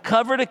Bible from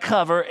cover to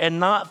cover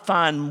and not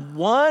find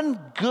one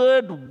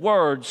good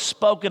word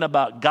spoken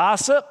about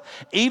gossip,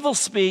 evil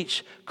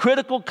speech,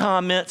 critical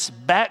comments,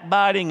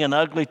 backbiting, and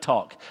ugly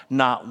talk.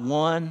 Not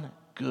one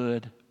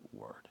good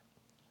word.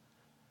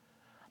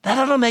 That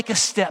ought to make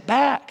us step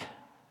back.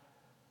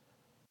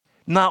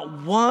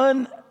 Not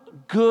one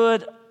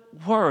good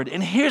word.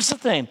 And here's the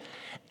thing.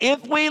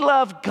 If we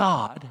love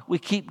God, we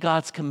keep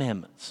God's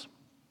commandments.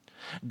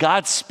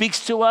 God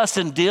speaks to us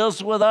and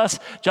deals with us.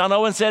 John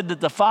Owen said that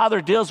the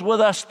Father deals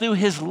with us through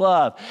his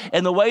love.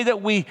 And the way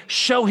that we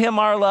show him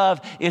our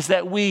love is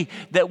that we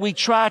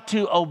try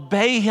to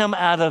obey him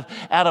out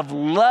of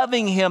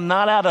loving him,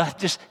 not out of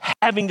just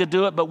having to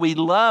do it, but we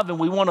love and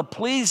we want to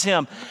please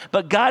him.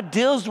 But God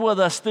deals with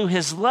us through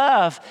his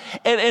love.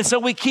 And so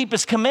we keep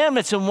his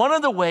commandments. And one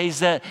of the ways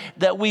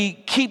that we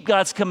keep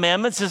God's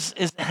commandments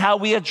is how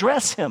we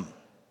address him.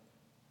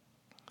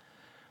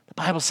 The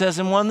Bible says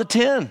in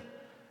 1:10,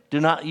 do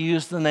not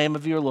use the name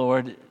of your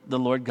Lord, the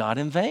Lord God,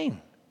 in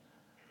vain.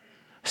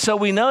 So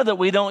we know that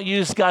we don't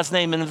use God's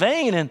name in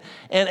vain,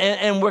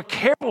 and we're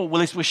careful, at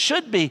least we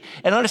should be,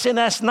 and understand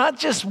that's not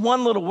just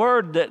one little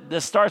word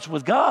that starts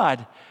with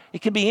God.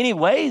 It could be any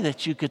way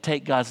that you could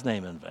take God's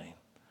name in vain.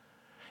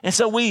 And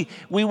so we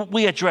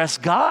address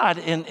God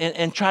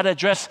and try to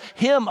address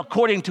him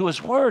according to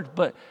his word,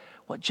 but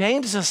what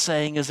James is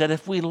saying is that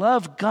if we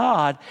love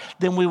God,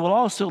 then we will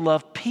also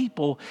love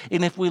people.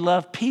 And if we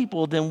love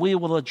people, then we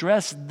will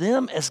address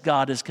them as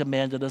God has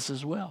commanded us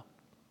as well.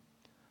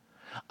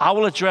 I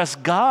will address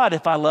God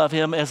if I love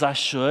him as I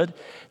should.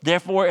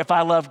 Therefore, if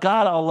I love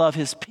God, I'll love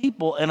his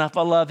people. And if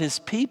I love his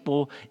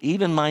people,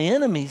 even my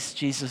enemies,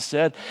 Jesus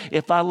said,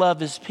 if I love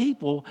his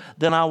people,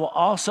 then I will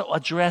also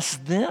address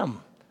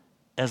them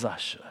as I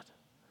should.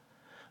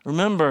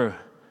 Remember,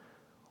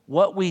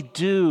 what we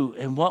do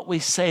and what we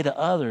say to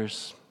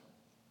others,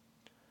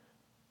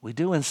 we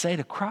do and say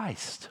to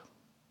Christ.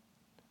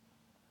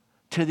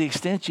 To the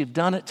extent you've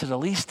done it to the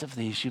least of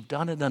these, you've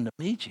done it unto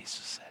me,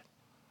 Jesus said.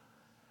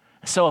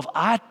 So if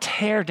I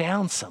tear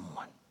down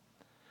someone,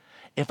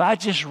 if I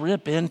just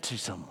rip into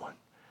someone,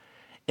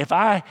 if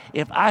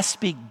I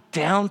speak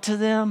down to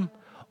them,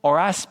 or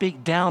I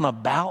speak down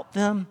about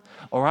them,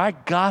 or I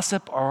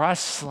gossip, or I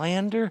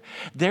slander,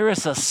 there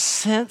is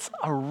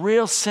a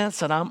real sense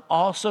that I'm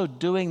also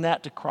doing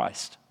that to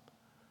Christ.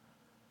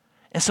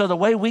 And so the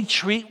way we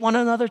treat one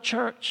another,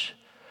 church,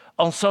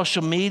 on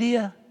social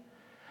media,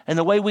 and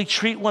the way we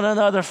treat one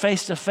another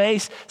face to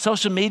face,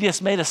 social media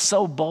has made us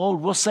so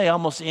bold, we'll say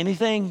almost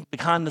anything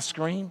behind the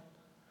screen.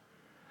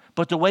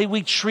 But the way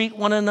we treat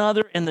one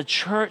another in the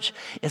church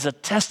is a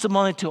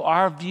testimony to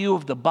our view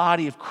of the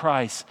body of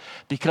Christ,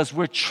 because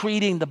we're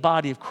treating the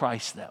body of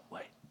Christ that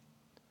way.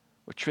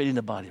 We're treating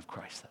the body of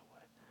Christ that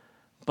way.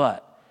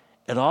 But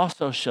it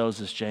also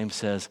shows us, James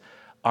says,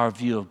 our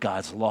view of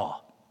God's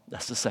law.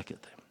 That's the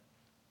second thing.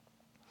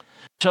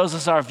 It shows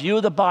us our view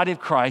of the body of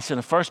Christ in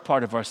the first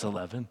part of verse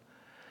 11.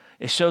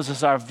 It shows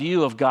us our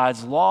view of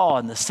God's law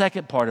in the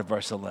second part of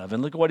verse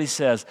 11. Look at what he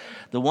says.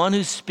 The one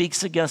who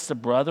speaks against a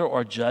brother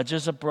or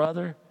judges a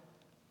brother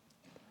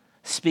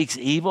speaks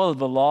evil of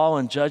the law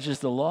and judges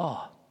the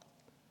law.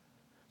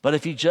 But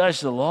if you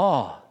judge the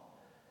law,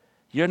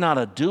 you're not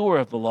a doer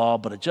of the law,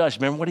 but a judge.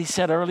 Remember what he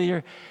said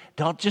earlier?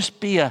 Don't just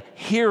be a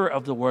hearer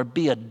of the word,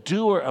 be a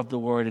doer of the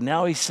word. And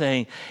now he's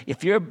saying,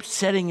 if you're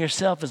setting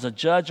yourself as a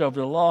judge over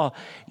the law,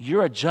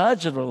 you're a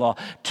judge of the law.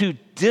 To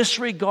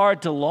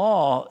disregard the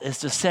law is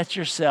to set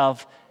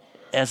yourself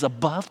as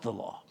above the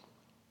law.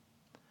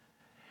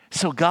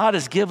 So God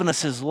has given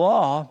us his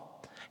law.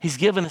 He's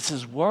given us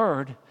his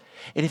word.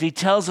 And if he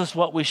tells us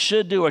what we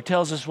should do or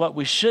tells us what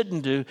we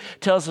shouldn't do,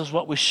 tells us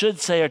what we should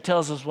say or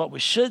tells us what we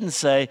shouldn't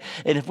say,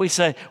 and if we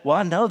say, well,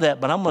 I know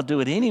that, but I'm going to do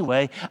it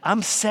anyway,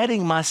 I'm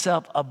setting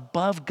myself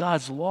above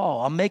God's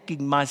law. I'm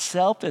making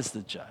myself as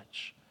the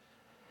judge.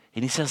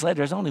 And he says later,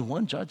 there's only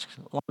one judge,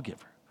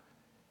 lawgiver.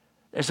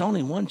 There's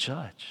only one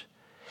judge.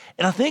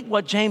 And I think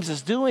what James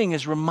is doing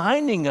is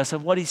reminding us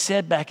of what he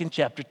said back in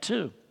chapter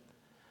 2.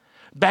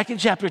 Back in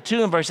chapter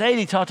 2 and verse 8,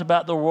 he talked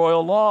about the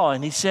royal law,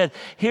 and he said,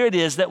 here it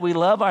is that we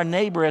love our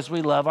neighbor as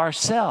we love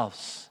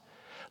ourselves.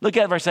 Look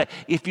at verse 8.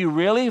 If you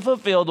really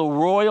fulfill the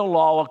royal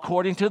law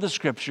according to the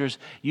scriptures,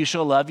 you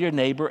shall love your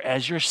neighbor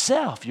as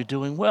yourself. You're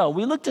doing well.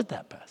 We looked at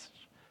that passage.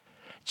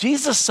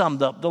 Jesus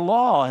summed up the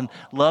law in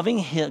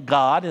loving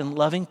God and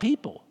loving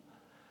people.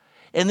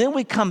 And then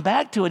we come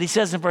back to it. He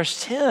says in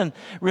verse 10,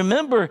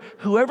 remember,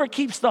 whoever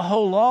keeps the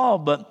whole law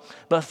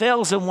but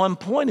fails in one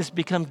point has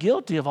become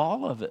guilty of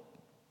all of it.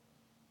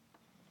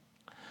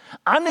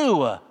 I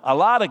knew a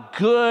lot of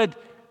good,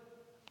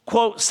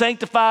 quote,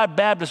 sanctified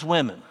Baptist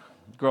women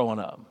growing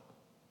up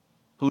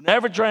who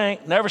never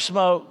drank, never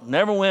smoked,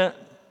 never went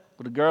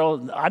with a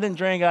girl. I didn't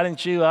drink, I didn't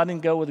chew, I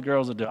didn't go with the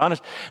girls that do.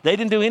 Honest, they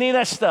didn't do any of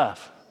that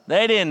stuff.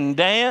 They didn't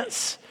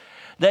dance.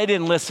 They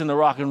didn't listen to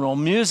rock and roll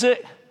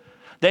music.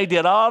 They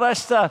did all that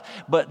stuff,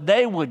 but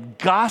they would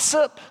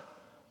gossip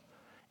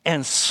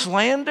and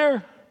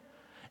slander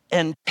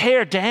and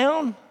tear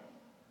down.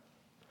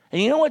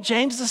 And you know what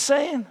James is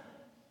saying?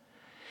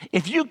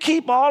 If you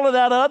keep all of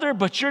that other,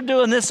 but you're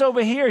doing this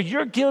over here,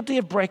 you're guilty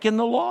of breaking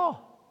the law,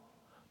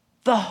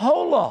 the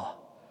whole law.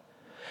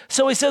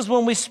 So he says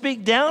when we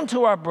speak down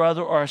to our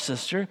brother or our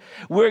sister,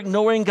 we're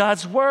ignoring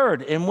God's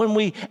word. And when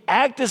we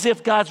act as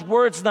if God's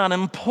word's not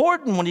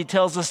important when he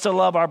tells us to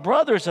love our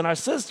brothers and our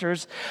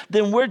sisters,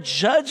 then we're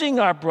judging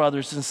our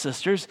brothers and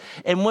sisters.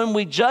 And when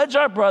we judge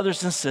our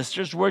brothers and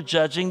sisters, we're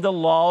judging the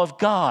law of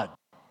God.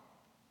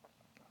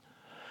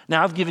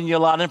 Now, I've given you a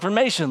lot of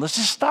information. Let's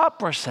just stop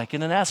for a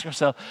second and ask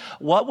ourselves,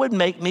 what would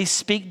make me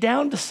speak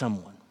down to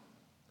someone?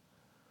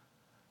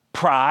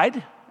 Pride,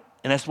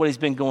 and that's what he's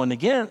been going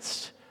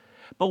against.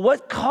 But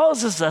what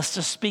causes us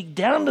to speak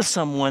down to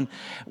someone?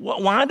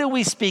 Why do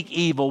we speak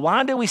evil?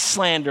 Why do we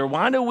slander?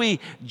 Why do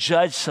we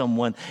judge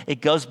someone?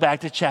 It goes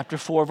back to chapter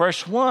 4,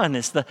 verse 1.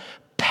 It's the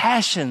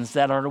passions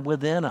that are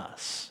within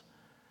us.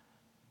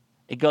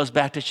 It goes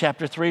back to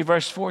chapter 3,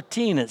 verse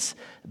 14. It's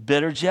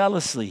bitter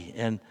jealousy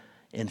and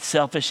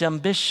selfish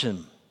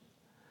ambition.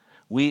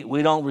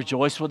 We don't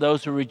rejoice with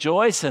those who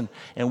rejoice, and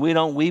we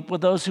don't weep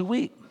with those who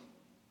weep.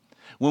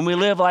 When we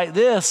live like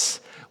this,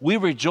 we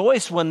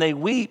rejoice when they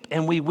weep,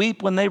 and we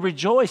weep when they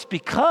rejoice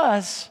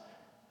because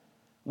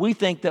we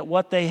think that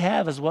what they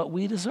have is what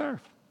we deserve.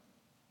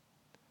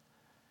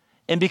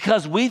 And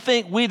because we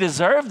think we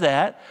deserve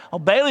that, oh,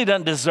 Bailey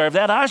doesn't deserve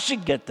that, I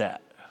should get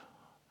that.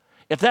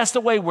 If that's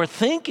the way we're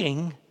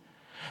thinking,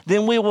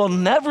 then we will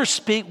never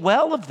speak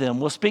well of them.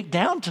 We'll speak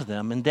down to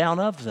them and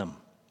down of them.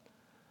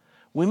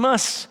 We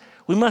must,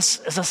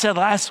 as I said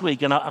last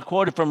week, and I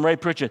quoted from Ray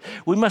Pritchett,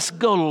 we must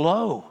go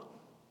low.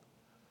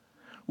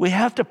 We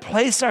have to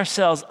place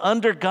ourselves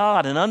under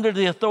God and under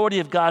the authority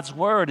of God's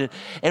word.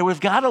 And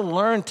we've got to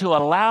learn to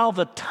allow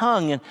the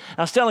tongue. And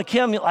I was telling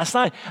Kim last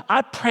night,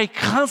 I pray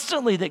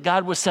constantly that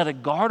God would set a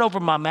guard over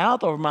my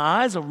mouth, over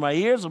my eyes, over my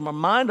ears, over my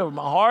mind, over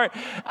my heart.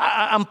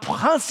 I'm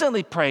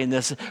constantly praying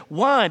this.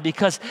 Why?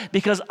 Because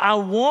I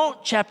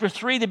want chapter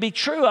 3 to be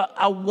true.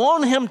 I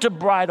want him to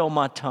bridle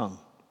my tongue.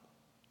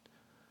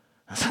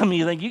 Some of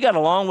you think you got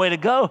a long way to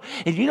go,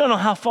 and you don't know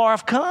how far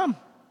I've come.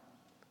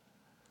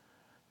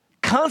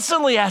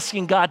 Constantly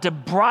asking God to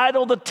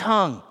bridle the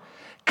tongue.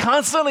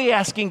 Constantly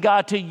asking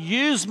God to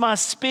use my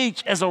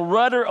speech as a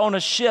rudder on a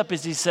ship,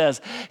 as he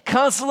says.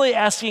 Constantly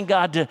asking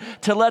God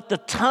to let the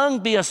tongue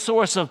be a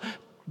source of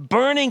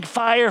burning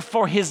fire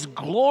for his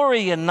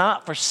glory and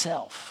not for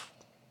self.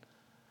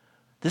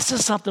 This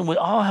is something we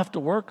all have to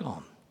work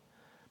on.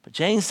 But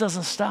James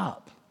doesn't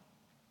stop.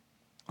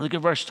 Look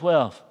at verse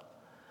 12.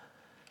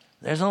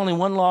 There's only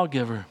one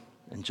lawgiver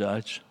and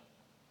judge.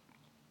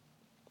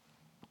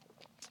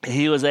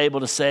 He was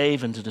able to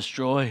save and to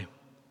destroy.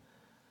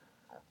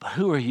 But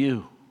who are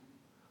you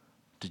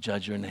to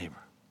judge your neighbor?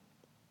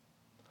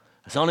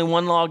 There's only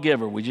one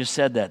lawgiver. We just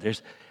said that.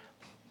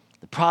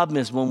 The problem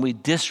is when we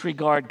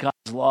disregard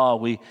God's law,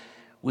 we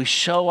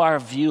show our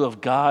view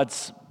of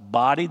God's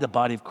body, the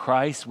body of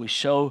Christ. We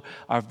show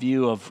our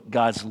view of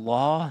God's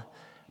law,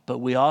 but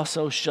we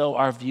also show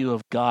our view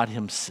of God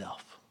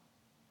himself.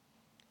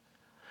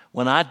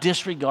 When I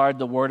disregard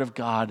the word of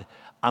God,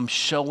 I'm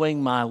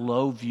showing my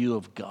low view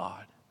of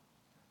God.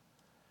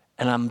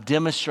 And I'm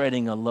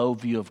demonstrating a low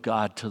view of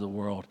God to the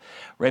world.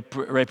 Ray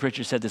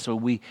Pritchett said this,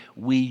 we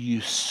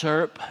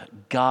usurp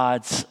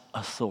God's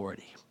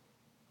authority.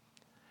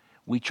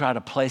 We try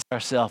to place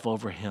ourselves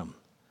over him.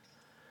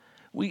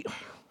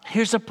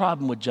 Here's the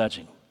problem with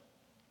judging.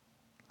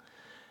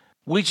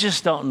 We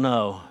just don't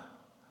know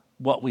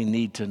what we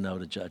need to know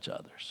to judge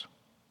others.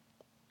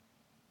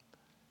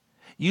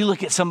 You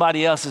look at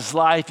somebody else's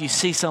life, you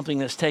see something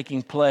that's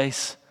taking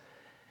place.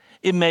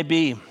 It may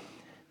be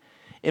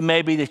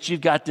that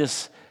you've got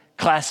this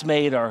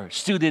classmate or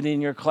student in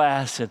your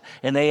class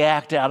and they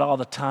act out all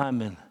the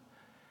time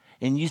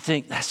and you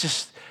think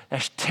that's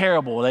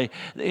terrible.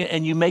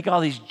 And you make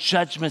all these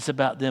judgments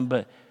about them,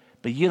 but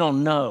you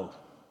don't know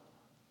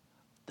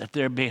that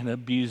they're being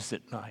abused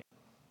at night.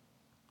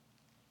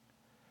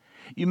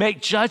 You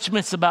make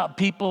judgments about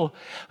people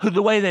who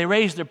the way they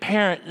raise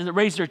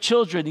their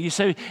children. You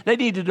say they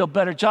need to do a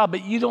better job,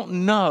 but you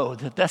don't know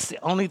that that's the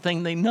only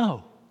thing they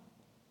know.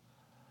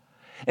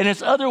 And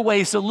there's other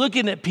ways of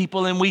looking at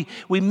people, and we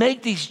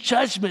make these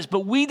judgments,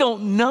 but we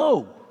don't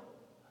know.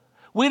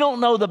 We don't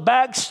know the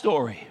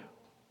backstory.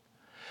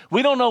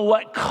 We don't know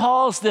what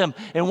caused them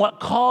and what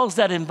caused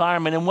that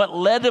environment and what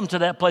led them to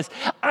that place.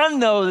 I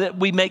know that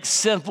we make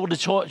sinful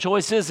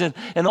choices, and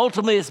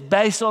ultimately it's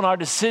based on our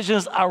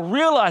decisions. I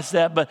realize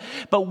that,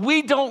 but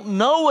we don't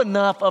know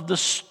enough of the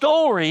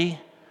story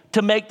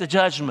to make the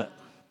judgment.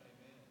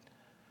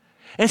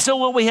 And so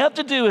what we have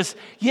to do is,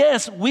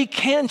 yes, we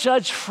can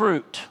judge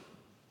fruit.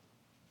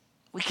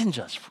 We can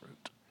judge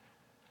fruit.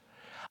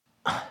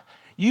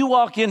 You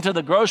walk into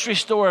the grocery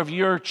store of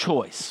your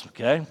choice,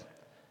 okay?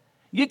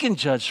 You can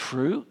judge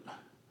fruit.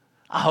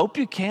 I hope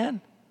you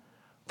can.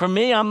 For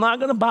me, I'm not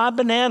going to buy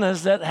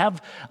bananas that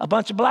have a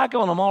bunch of black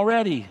on them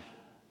already.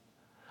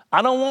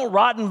 I don't want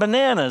rotten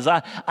bananas.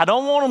 I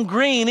don't want them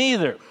green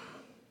either.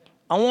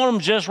 I want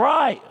them just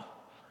right.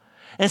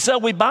 And so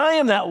we buy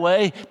them that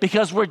way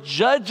because we're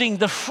judging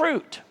the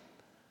fruit.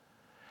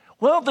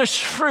 Well, there's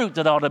fruit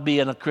that ought to be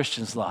in a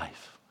Christian's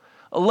life.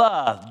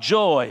 Love,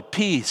 joy,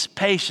 peace,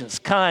 patience,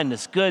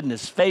 kindness,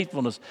 goodness,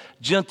 faithfulness,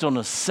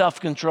 gentleness,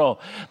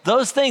 self-control.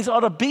 Those things ought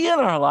to be in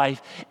our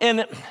life.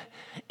 And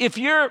if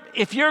you're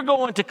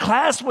going to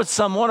class with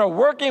someone or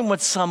working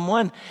with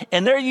someone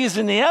and they're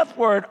using the F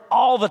word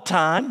all the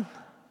time,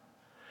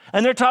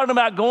 and they're talking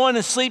about going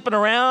and sleeping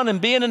around and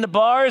being in the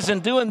bars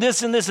and doing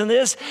this and this and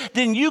this,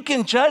 then you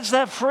can judge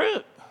that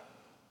fruit.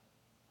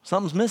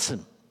 Something's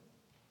missing.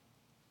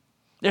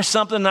 There's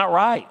something not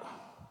right.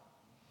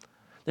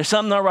 There's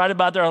something not right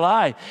about their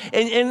life.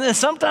 And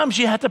sometimes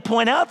you have to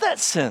point out that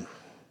sin.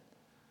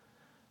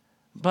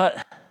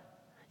 But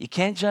you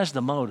can't judge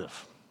the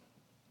motive.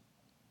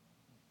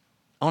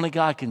 Only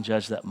God can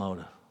judge that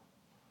motive.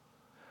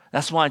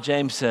 That's why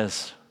James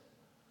says,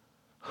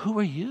 who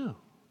are you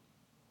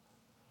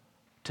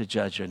to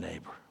judge your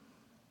neighbor?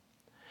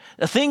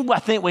 The thing I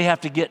think we have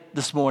to get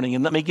this morning,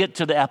 and let me get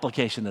to the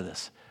application of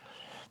this.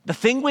 The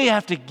thing we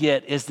have to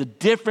get is the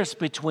difference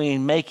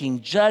between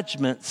making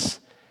judgments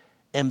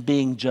and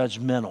being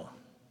judgmental.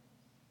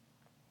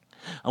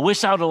 I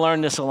wish I would have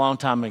learned this a long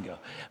time ago.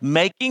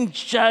 Making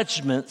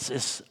judgments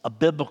is a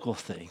biblical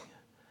thing.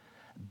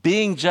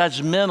 Being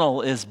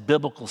judgmental is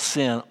biblical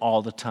sin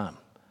all the time.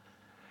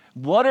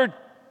 What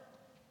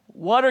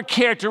are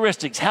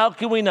characteristics? How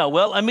can we know?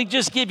 Well, let me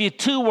just give you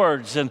 2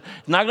 words, and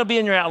not going to be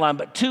in your outline,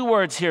 but 2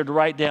 words here to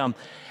write down.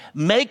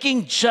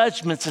 Making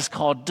judgments is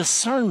called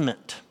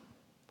discernment.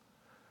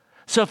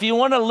 So if you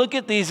want to look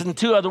at these in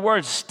 2 other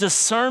words,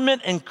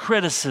 discernment and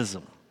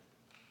criticism.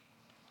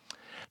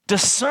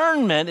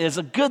 Discernment is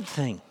a good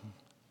thing.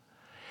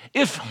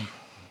 If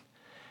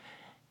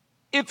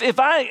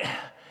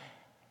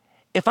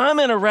I'm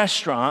in a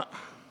restaurant,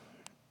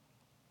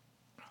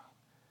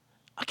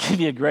 I'll give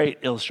you a great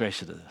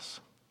illustration of this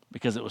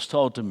because it was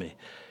told to me.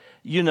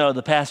 You know,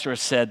 the pastor of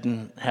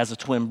Seddon has a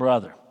twin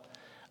brother.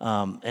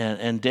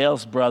 And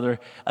Dale's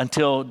brother,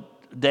 until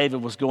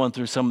David was going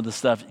through some of the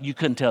stuff, you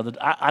couldn't tell.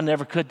 I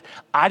never could.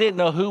 I didn't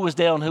know who was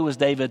Dale and who was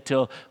David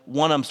till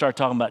one of them started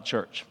talking about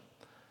church.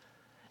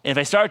 And if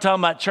they started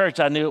talking about church,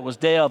 I knew it was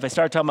Dale. If they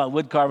started talking about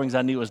wood carvings,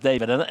 I knew it was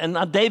David.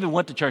 And David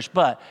went to church,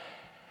 but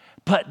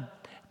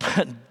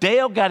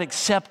Dale got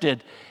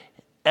accepted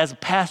as a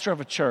pastor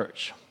of a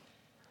church.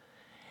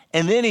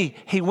 And then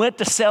he went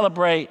to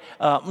celebrate,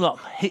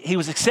 he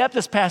was accepted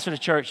as pastor of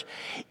the church.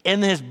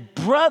 And his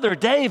brother,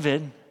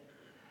 David,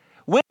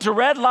 went to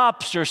Red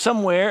Lobster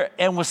somewhere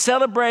and was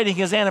celebrating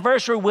his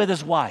anniversary with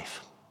his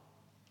wife.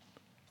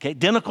 Okay,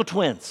 identical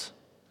twins.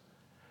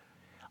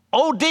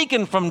 Old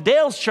deacon from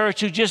Dale's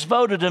church who just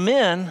voted him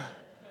in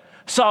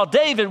saw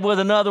David with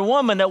another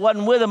woman that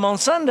wasn't with him on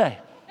Sunday.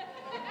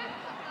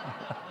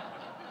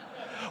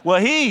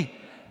 Well, he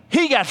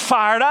got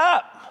fired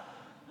up.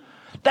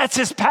 That's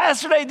his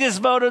pastor they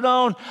just voted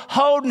on,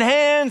 holding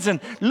hands and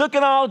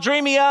looking all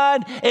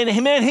dreamy-eyed.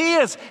 And man,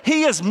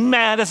 he is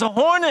mad as a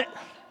hornet.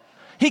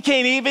 He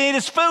can't even eat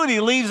his food. He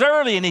leaves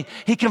early, and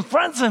he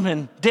confronts him,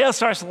 and Dale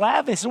starts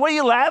laughing. He says, what are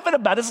you laughing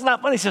about? It's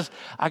not funny. He says,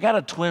 I got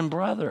a twin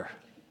brother.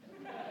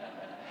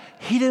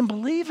 He didn't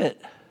believe it.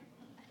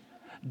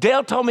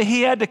 Dale told me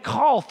he had to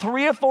call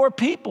 3 or 4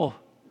 people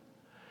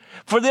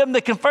for them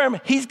to confirm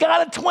he's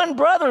got a twin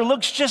brother who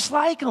looks just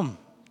like him.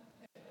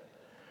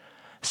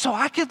 So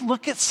I could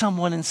look at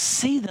someone and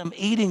see them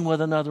eating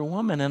with another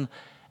woman, and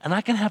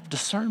I can have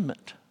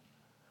discernment.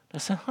 I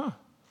say,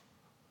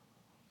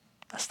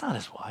 that's not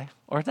his wife,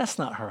 or that's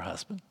not her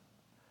husband.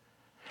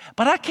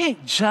 But I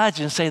can't judge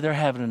and say they're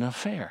having an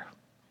affair.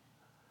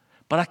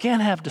 But I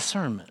can have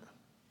discernment.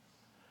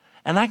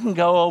 And I can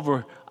go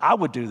over, I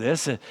would do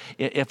this.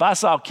 If I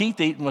saw Keith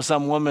eating with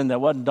some woman that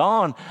wasn't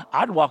Dawn,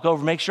 I'd walk over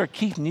and make sure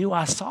Keith knew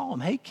I saw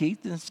him. Hey, Keith,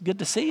 it's good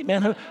to see you,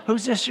 man.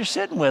 Who's this you're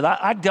sitting with?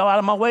 I'd go out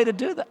of my way to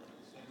do that.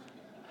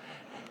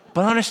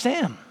 But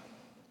understand,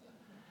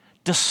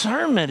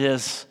 discernment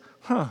is,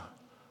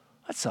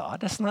 that's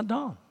odd. That's not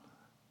Dawn.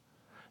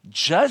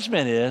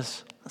 Judgment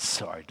is,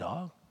 sorry,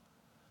 dog.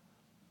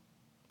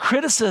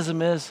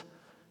 Criticism is,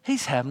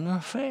 he's having an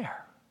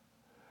affair.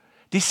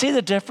 Do you see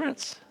the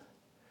difference?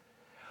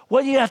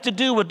 what you have to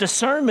do with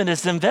discernment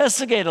is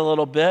investigate a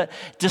little bit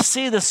to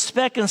see the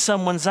speck in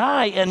someone's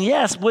eye. And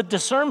yes, with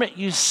discernment,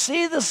 you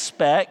see the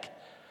speck,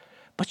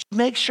 but you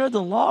make sure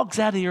the log's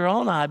out of your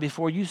own eye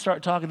before you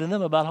start talking to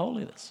them about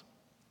holiness.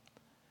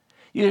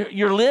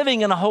 You're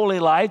living in a holy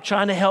life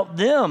trying to help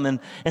them, and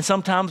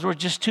sometimes we're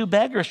just two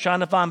beggars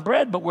trying to find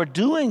bread, but we're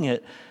doing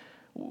it.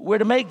 We're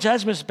to make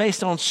judgments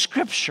based on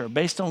Scripture,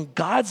 based on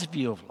God's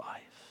view of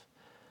life.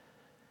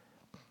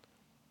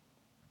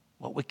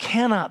 What we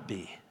cannot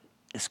be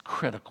is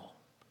critical.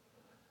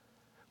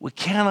 We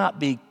cannot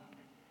be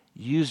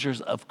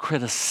users of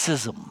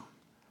criticism.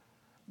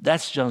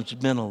 That's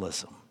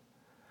judgmentalism.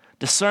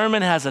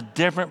 Discernment has a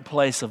different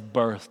place of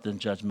birth than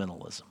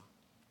judgmentalism.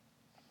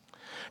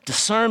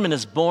 Discernment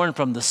is born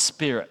from the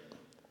Spirit.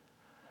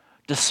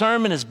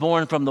 Discernment is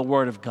born from the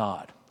Word of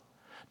God.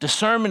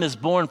 Discernment is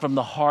born from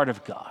the heart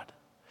of God.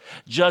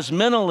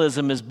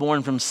 Judgmentalism is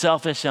born from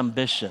selfish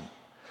ambition.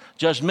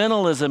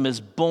 Judgmentalism is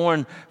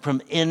born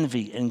from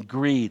envy and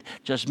greed.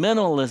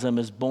 Judgmentalism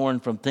is born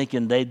from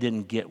thinking they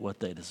didn't get what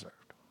they deserved.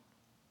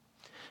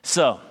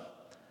 So,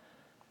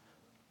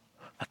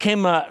 I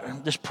came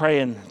out just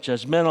praying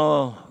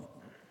critical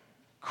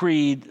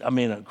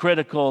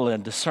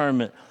and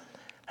discernment.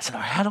 I said,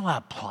 how do I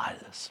apply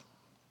this?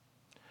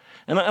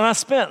 And I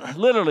spent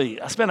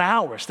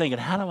hours thinking,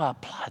 how do I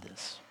apply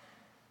this?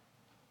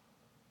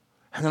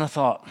 And then I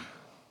thought,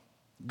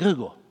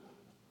 Google.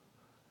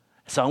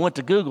 So I went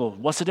to Google.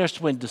 What's the difference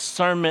between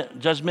judgment,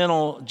 and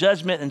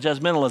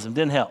judgmentalism?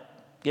 Didn't help.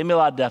 Gave me a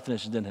lot of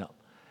definitions, didn't help.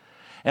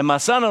 And my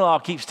son-in-law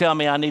keeps telling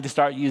me I need to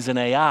start using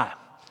AI.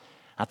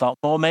 I thought,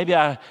 well,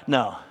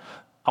 no.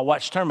 I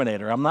watch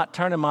Terminator. I'm not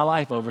turning my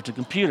life over to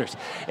computers.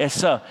 And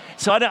so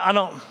I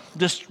don't,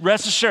 just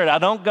rest assured, I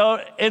don't go,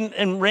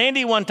 and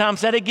Randy one time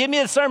said, hey, give me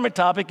a sermon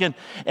topic, and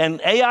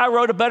AI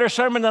wrote a better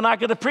sermon than I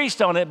could have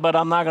preached on it, but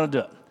I'm not going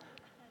to do it.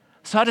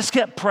 So I just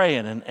kept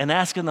praying and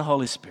asking the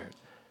Holy Spirit.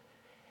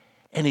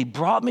 And he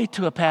brought me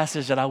to a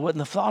passage that I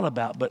wouldn't have thought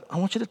about, but I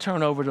want you to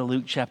turn over to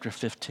Luke chapter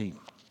 15.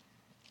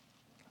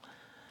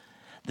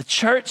 The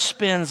church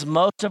spends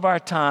most of our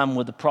time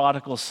with the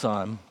prodigal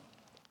son,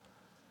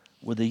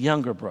 with the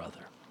younger brother.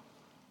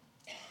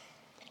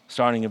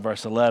 Starting in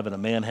verse 11, a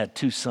man had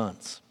 2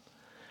 sons.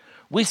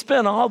 We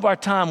spend all of our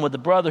time with the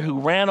brother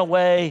who ran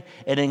away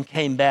and then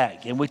came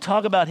back, and we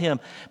talk about him,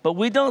 but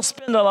we don't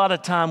spend a lot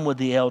of time with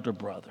the elder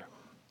brother.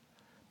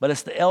 But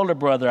it's the elder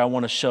brother I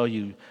want to show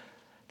you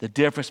the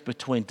difference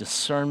between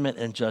discernment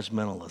and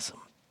judgmentalism.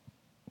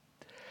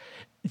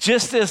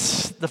 Just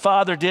as the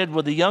father did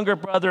with the younger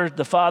brother,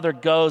 the father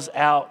goes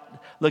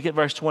out. Look at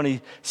verse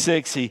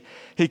 26.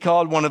 He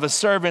called one of his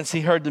servants.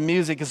 He heard the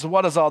music. He said,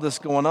 what is all this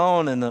going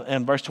on?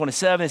 And verse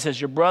 27, he says,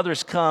 your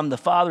brother's come. The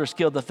father has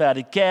killed the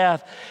fatted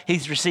calf.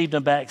 He's received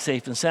him back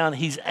safe and sound.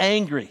 He's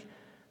angry,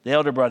 the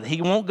elder brother.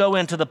 He won't go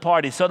into the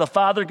party. So the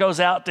father goes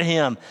out to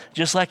him,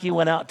 just like he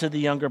went out to the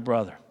younger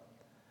brother.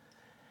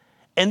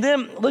 And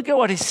then look at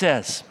what he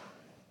says.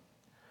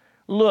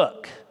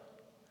 Look,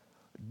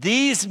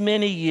 these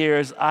many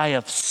years I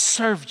have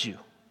served you,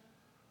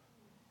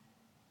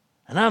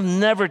 and I've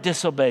never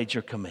disobeyed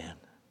your command.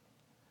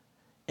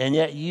 And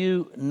yet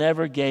you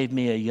never gave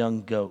me a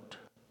young goat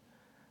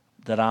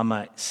that I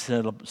might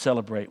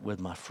celebrate with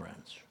my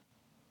friends.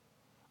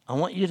 I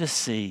want you to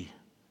see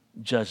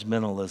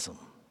judgmentalism,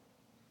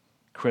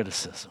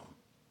 criticism.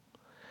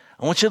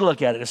 I want you to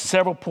look at it. There's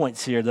several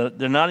points here that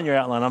they're not in your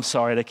outline. I'm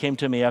sorry. They came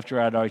to me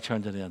after I'd already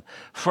turned it in.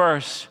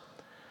 First,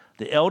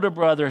 the elder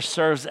brother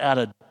serves out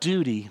of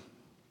duty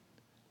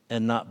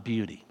and not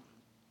beauty.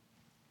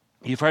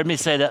 You've heard me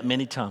say that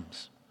many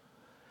times.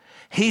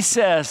 He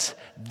says,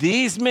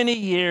 these many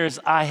years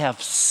I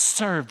have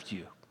served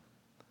you.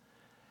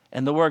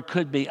 And the word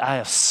could be, I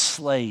have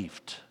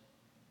slaved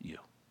you.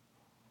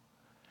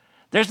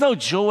 There's no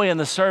joy in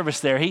the service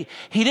there. He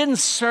didn't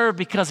serve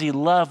because he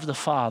loved the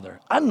Father.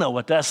 I know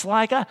what that's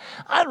like. I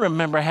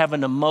remember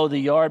having to mow the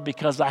yard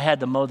because I had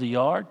to mow the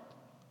yard.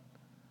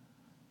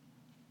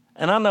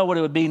 And I know what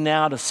it would be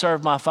now to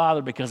serve my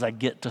Father because I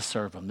get to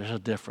serve him. There's a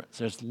difference.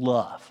 There's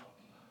love.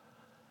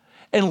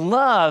 And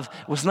love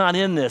was not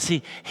in this.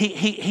 He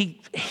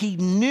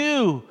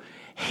knew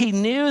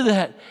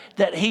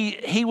that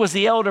he was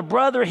the elder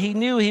brother. He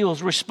knew he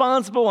was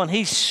responsible, and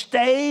he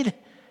stayed,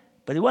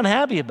 but he wasn't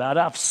happy about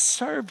it. I've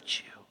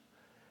served you.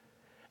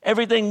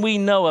 Everything we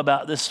know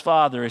about this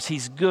father is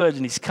he's good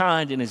and he's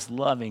kind and he's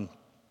loving.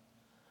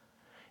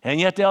 And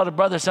yet the elder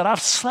brother said,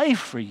 I've slaved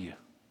for you.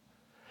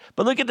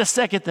 But look at the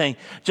second thing.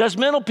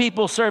 Judgmental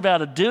people serve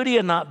out of duty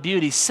and not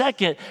beauty.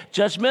 Second,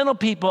 judgmental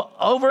people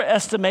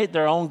overestimate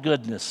their own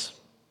goodness.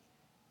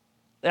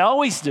 They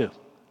always do.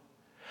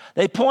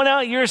 They point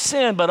out your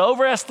sin, but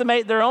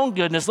overestimate their own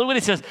goodness. Look what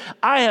he says.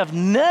 I have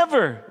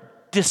never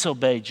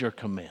disobeyed your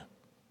command.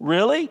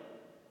 Really?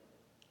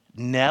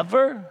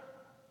 Never?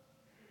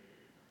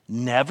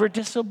 Never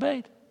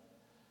disobeyed?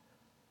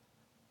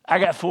 I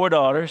got 4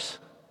 daughters.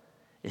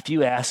 If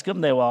you ask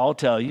them, they will all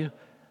tell you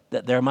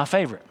that they're my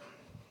favorite.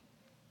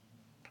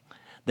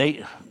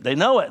 They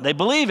know it. They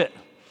believe it.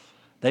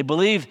 They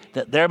believe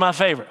that they're my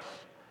favorite.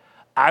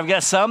 I've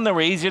got some that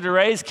were easier to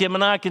raise. Kim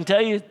and I can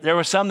tell you there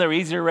were some that were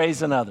easier to raise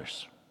than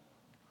others.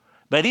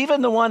 But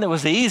even the one that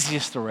was the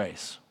easiest to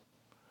raise,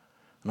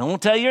 and I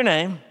won't tell you her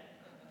name.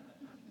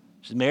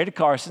 She's married to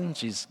Carson.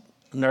 She's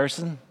a nurse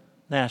in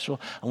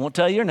Nashville. I won't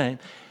tell you her name.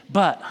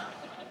 But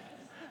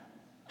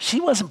she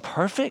wasn't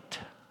perfect.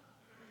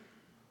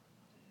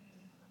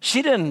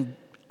 She didn't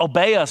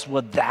obey us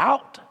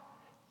without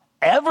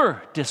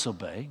ever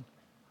disobeying.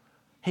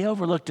 He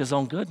overlooked his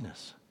own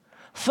goodness.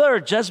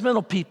 Third,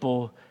 judgmental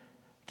people,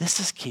 this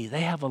is key.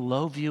 They have a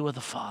low view of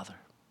the Father.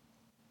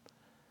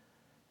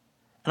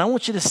 And I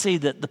want you to see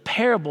that the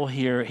parable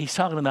here, he's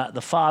talking about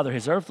the Father,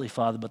 his earthly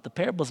Father, but the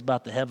parable is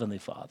about the heavenly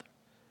Father.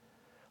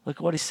 Look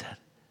at what he said.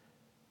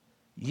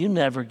 You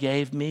never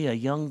gave me a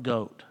young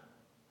goat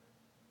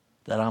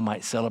that I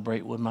might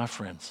celebrate with my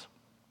friends.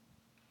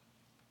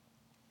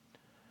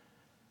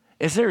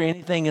 Is there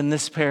anything in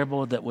this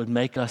parable that would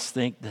make us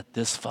think that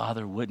this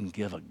father wouldn't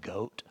give a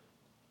goat?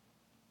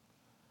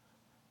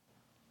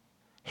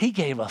 He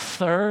gave a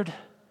third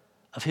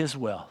of his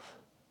wealth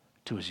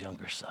to his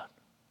younger son.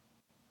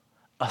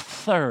 A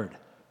third.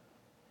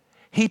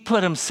 He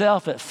put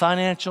himself at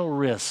financial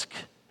risk.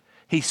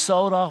 He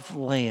sold off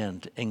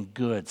land and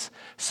goods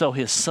so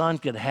his son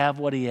could have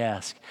what he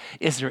asked.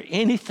 Is there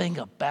anything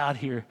about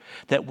here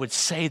that would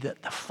say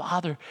that the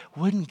father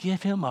wouldn't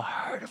give him a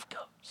herd of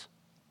goats?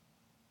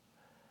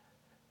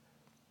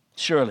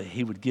 Surely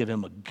he would give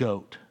him a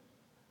goat.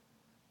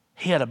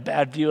 He had a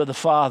bad view of the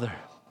Father.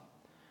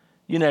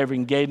 You never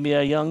even gave me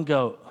a young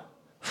goat.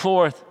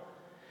 Fourth,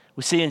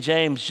 we see in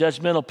James,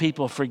 judgmental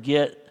people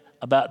forget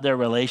about their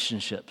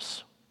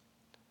relationships.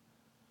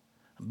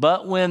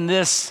 But when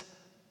this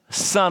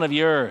son of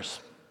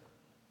yours.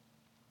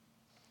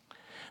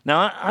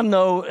 Now, I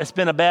know it's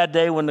been a bad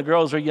day when the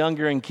girls were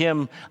younger and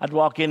Kim, I'd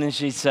walk in and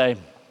she'd say,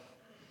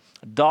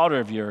 a daughter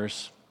of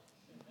yours.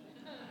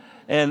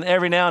 And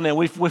every now and then,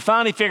 we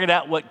finally figured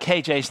out what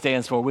KJ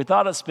stands for. We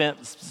thought it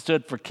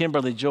stood for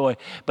Kimberly Joy,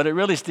 but it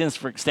really stands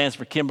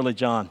for Kimberly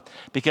John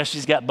because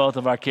she's got both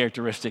of our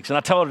characteristics. And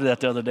I told her that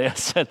the other day. I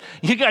said,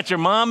 you got your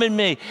mom and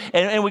me.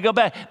 And we go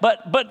back.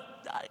 But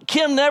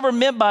Kim never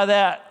meant by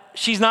that,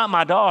 she's not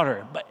my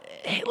daughter. But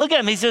hey, look at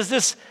him. He says,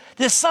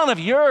 this son of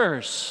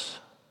yours,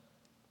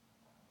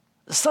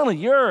 the son of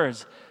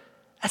yours,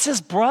 that's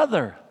his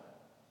brother.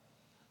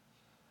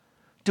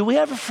 Do we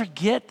ever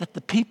forget that the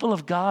people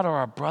of God are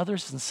our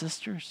brothers and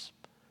sisters?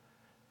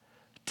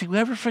 Do we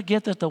ever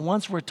forget that the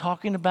ones we're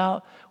talking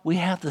about, we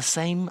have the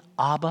same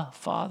Abba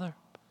Father?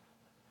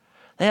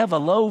 They have a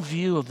low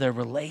view of their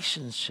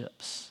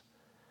relationships.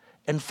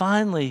 And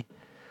finally,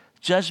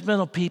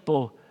 judgmental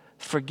people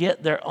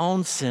forget their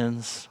own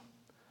sins,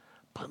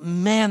 but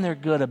man, they're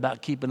good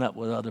about keeping up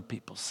with other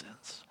people's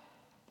sins.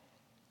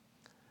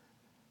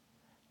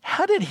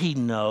 How did he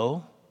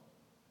know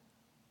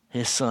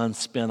his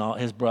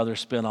brother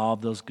spent all of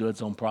those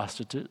goods on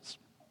prostitutes?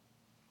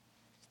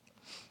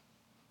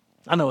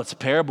 I know it's a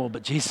parable,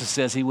 but Jesus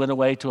says he went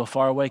away to a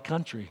faraway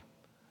country.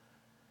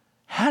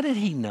 How did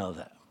he know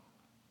that?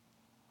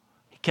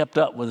 He kept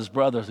up with his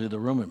brother through the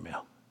rumor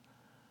mill.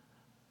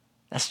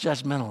 That's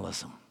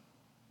judgmentalism.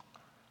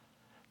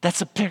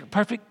 That's a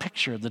perfect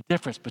picture of the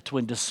difference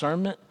between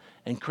discernment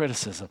and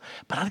criticism.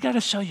 But I've got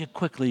to show you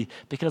quickly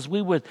because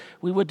we would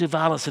do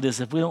violence to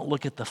this if we don't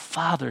look at the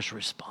Father's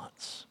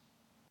response.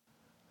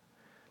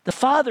 The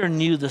Father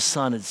knew the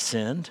Son had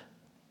sinned.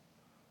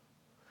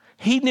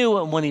 He knew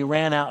it when he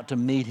ran out to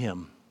meet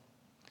him.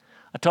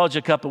 I told you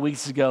a couple of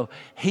weeks ago,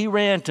 he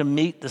ran to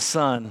meet the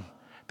Son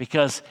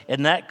because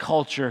in that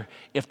culture,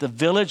 if the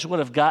village would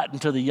have gotten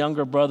to the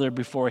younger brother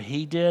before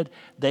he did,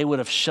 they would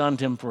have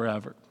shunned him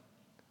forever.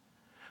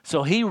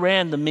 So he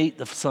ran to meet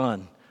the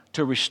Son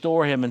to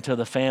restore him into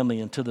the family,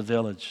 into the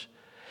village.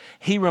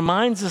 He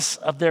reminds us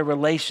of their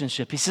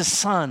relationship. He says,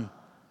 Son,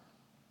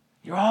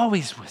 you're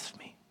always with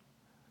me.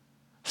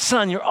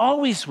 Son, you're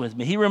always with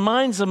me. He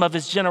reminds them of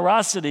his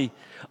generosity.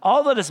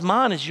 All that is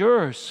mine is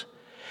yours.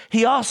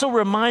 He also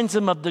reminds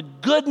them of the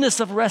goodness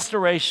of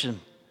restoration.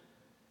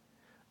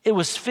 It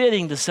was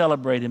fitting to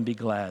celebrate and be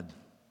glad.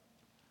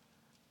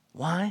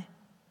 Why?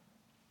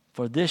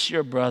 For this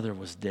your brother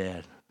was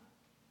dead,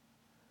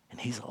 and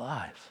he's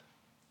alive.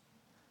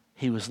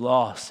 He was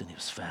lost, and he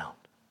was found.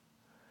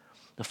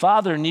 The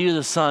Father knew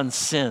the Son's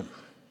sin,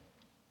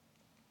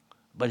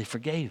 but he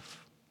forgave.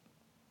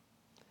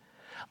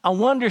 I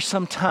wonder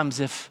sometimes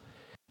if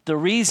the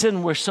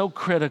reason we're so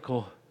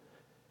critical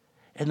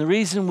and the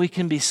reason we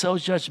can be so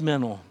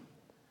judgmental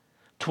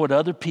toward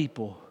other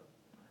people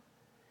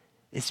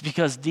is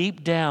because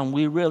deep down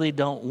we really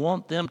don't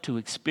want them to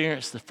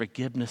experience the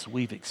forgiveness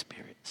we've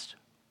experienced.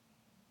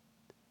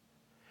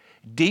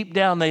 Deep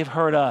down they've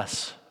hurt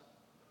us,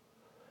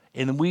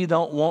 and we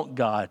don't want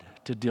God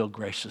to deal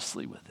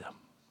graciously with them.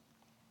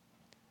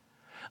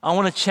 I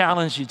want to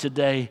challenge you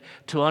today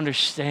to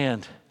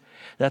understand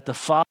that the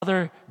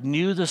Father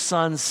knew the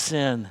Son's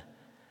sin,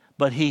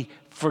 but he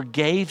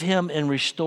forgave him and restored